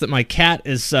text that my cat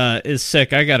is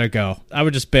sick. I gotta go. I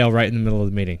would just bail right in the middle of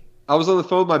the meeting. I was on the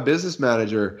phone with my business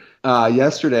manager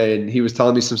yesterday, and he was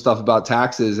telling me some stuff about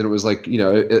taxes, and it was like,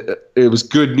 it was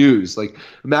good news. Like,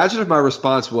 imagine if my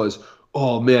response was,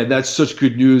 oh man, that's such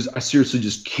good news. I seriously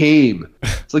just came.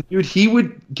 It's like, dude, he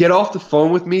would get off the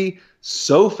phone with me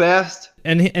so fast.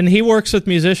 And he works with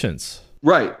musicians.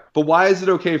 Right. But why is it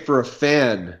okay for a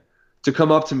fan to come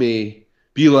up to me,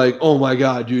 be like, oh my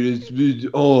God, dude,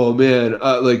 oh man,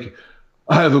 like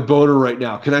I have a boner right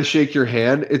now. Can I shake your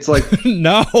hand? It's like,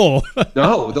 no.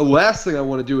 No, the last thing I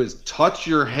want to do is touch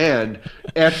your hand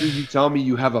after you tell me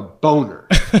you have a boner.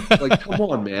 Like, come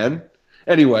on, man.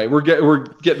 Anyway, we're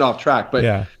getting off track, but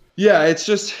yeah,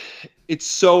 it's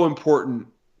so important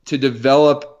to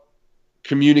develop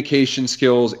communication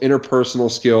skills,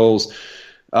 interpersonal skills.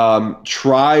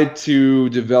 Try to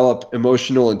develop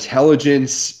emotional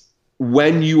intelligence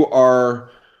when you are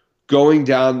going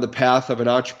down the path of an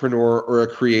entrepreneur or a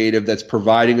creative that's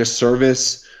providing a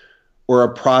service or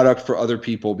a product for other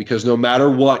people, because no matter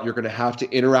what, you're going to have to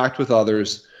interact with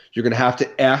others. You're going to have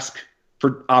to ask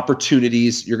for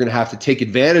opportunities. You're going to have to take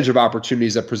advantage of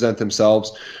opportunities that present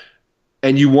themselves.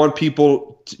 And you want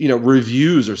people to,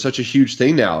 reviews are such a huge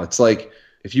thing now. It's like,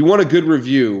 if you want a good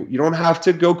review, you don't have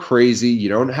to go crazy. You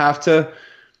don't have to,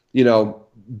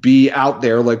 be out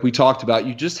there like we talked about.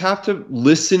 You just have to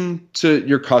listen to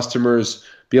your customers,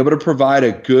 be able to provide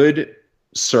a good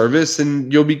service,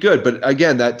 and you'll be good. But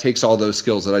again, that takes all those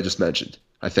skills that I just mentioned,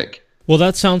 I think. Well,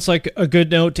 that sounds like a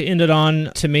good note to end it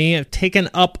on to me. I've taken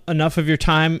up enough of your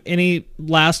time. Any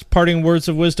last parting words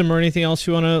of wisdom or anything else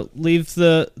you want to leave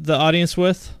the audience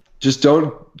with? Just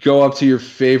don't go up to your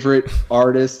favorite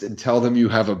artist and tell them you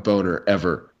have a boner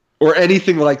ever, or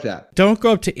anything like that. Don't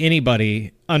go up to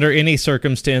anybody under any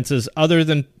circumstances other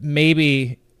than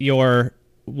maybe your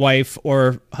wife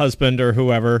or husband or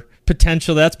whoever.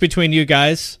 Potential, that's between you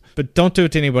guys. But don't do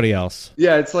it to anybody else.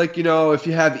 Yeah, it's like, if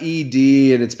you have ED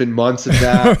and it's been months of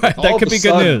that. Right, that could be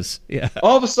good news. Yeah.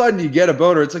 All of a sudden you get a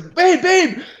boner. It's like,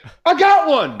 babe, I got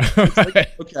one. It's like, right.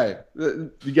 Okay,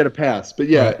 you get a pass. But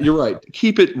yeah, You're right.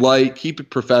 Keep it light. Keep it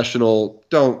professional.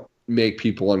 Don't make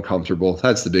people uncomfortable.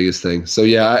 That's the biggest thing. So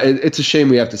yeah, it's a shame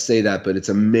we have to say that, but it's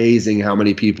amazing how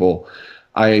many people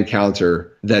I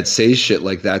encounter that say shit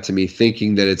like that to me,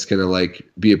 thinking that it's going to like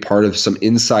be a part of some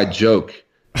inside joke.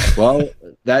 Well,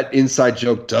 that inside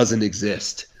joke doesn't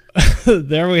exist.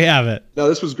 There we have it. No,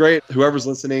 this was great. Whoever's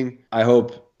listening, I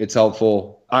hope it's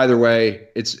helpful. Either way,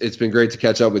 it's been great to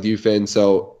catch up with you, Finn.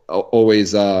 So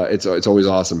always, it's always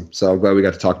awesome. So I'm glad we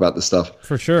got to talk about this stuff.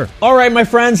 For sure. All right, my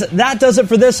friends, that does it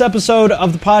for this episode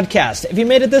of the podcast. If you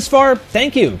made it this far,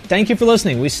 thank you. Thank you for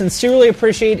listening. We sincerely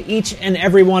appreciate each and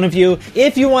every one of you.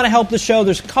 If you want to help the show,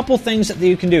 there's a couple things that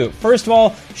you can do. First of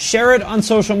all, share it on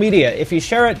social media. If you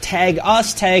share it, tag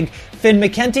us, tag Finn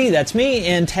McKenty, that's me,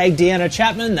 and tag Deanna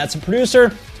Chapman, that's a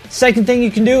producer. Second thing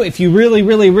you can do, if you really,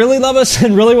 really, really love us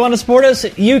and really want to support us,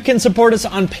 you can support us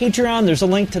on Patreon. There's a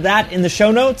link to that in the show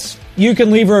notes. You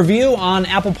can leave a review on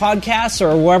Apple Podcasts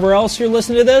or wherever else you're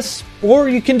listening to this, or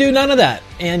you can do none of that.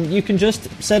 And you can just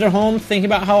sit at home thinking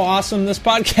about how awesome this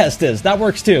podcast is. That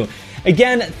works too.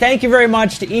 Again, thank you very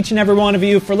much to each and every one of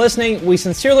you for listening. We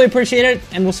sincerely appreciate it,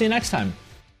 and we'll see you next time.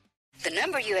 The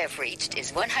number you have reached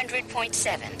is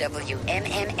 100.7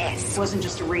 WMMS. It wasn't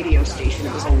just a radio station,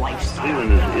 it was a lifestyle.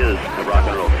 Cleveland is a rock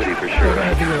and roll city for sure.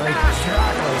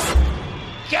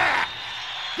 Get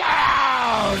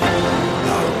down!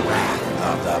 The wrath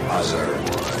of the buzzard.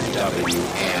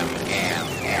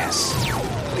 WMMS.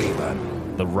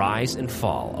 Cleveland. The rise and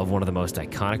fall of one of the most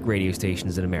iconic radio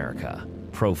stations in America.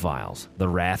 Profiles, The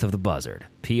Wrath of the Buzzard,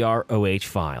 PROH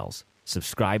Files.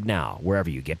 Subscribe now wherever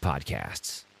you get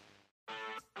podcasts.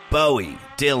 Bowie,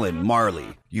 Dylan,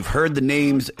 Marley. You've heard the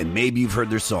names and maybe you've heard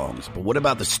their songs, but what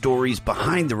about the stories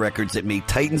behind the records that made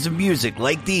titans of music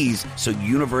like these so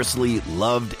universally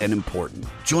loved and important?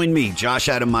 Join me, Josh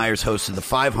Adam Myers, host of The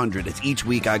 500, as each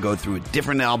week I go through a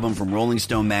different album from Rolling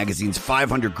Stone magazine's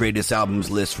 500 Greatest Albums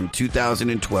list from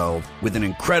 2012 with an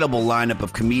incredible lineup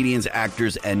of comedians,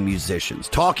 actors, and musicians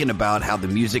talking about how the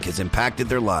music has impacted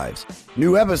their lives.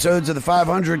 New episodes of The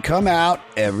 500 come out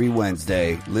every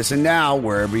Wednesday. Listen now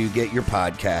wherever you get your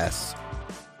podcasts.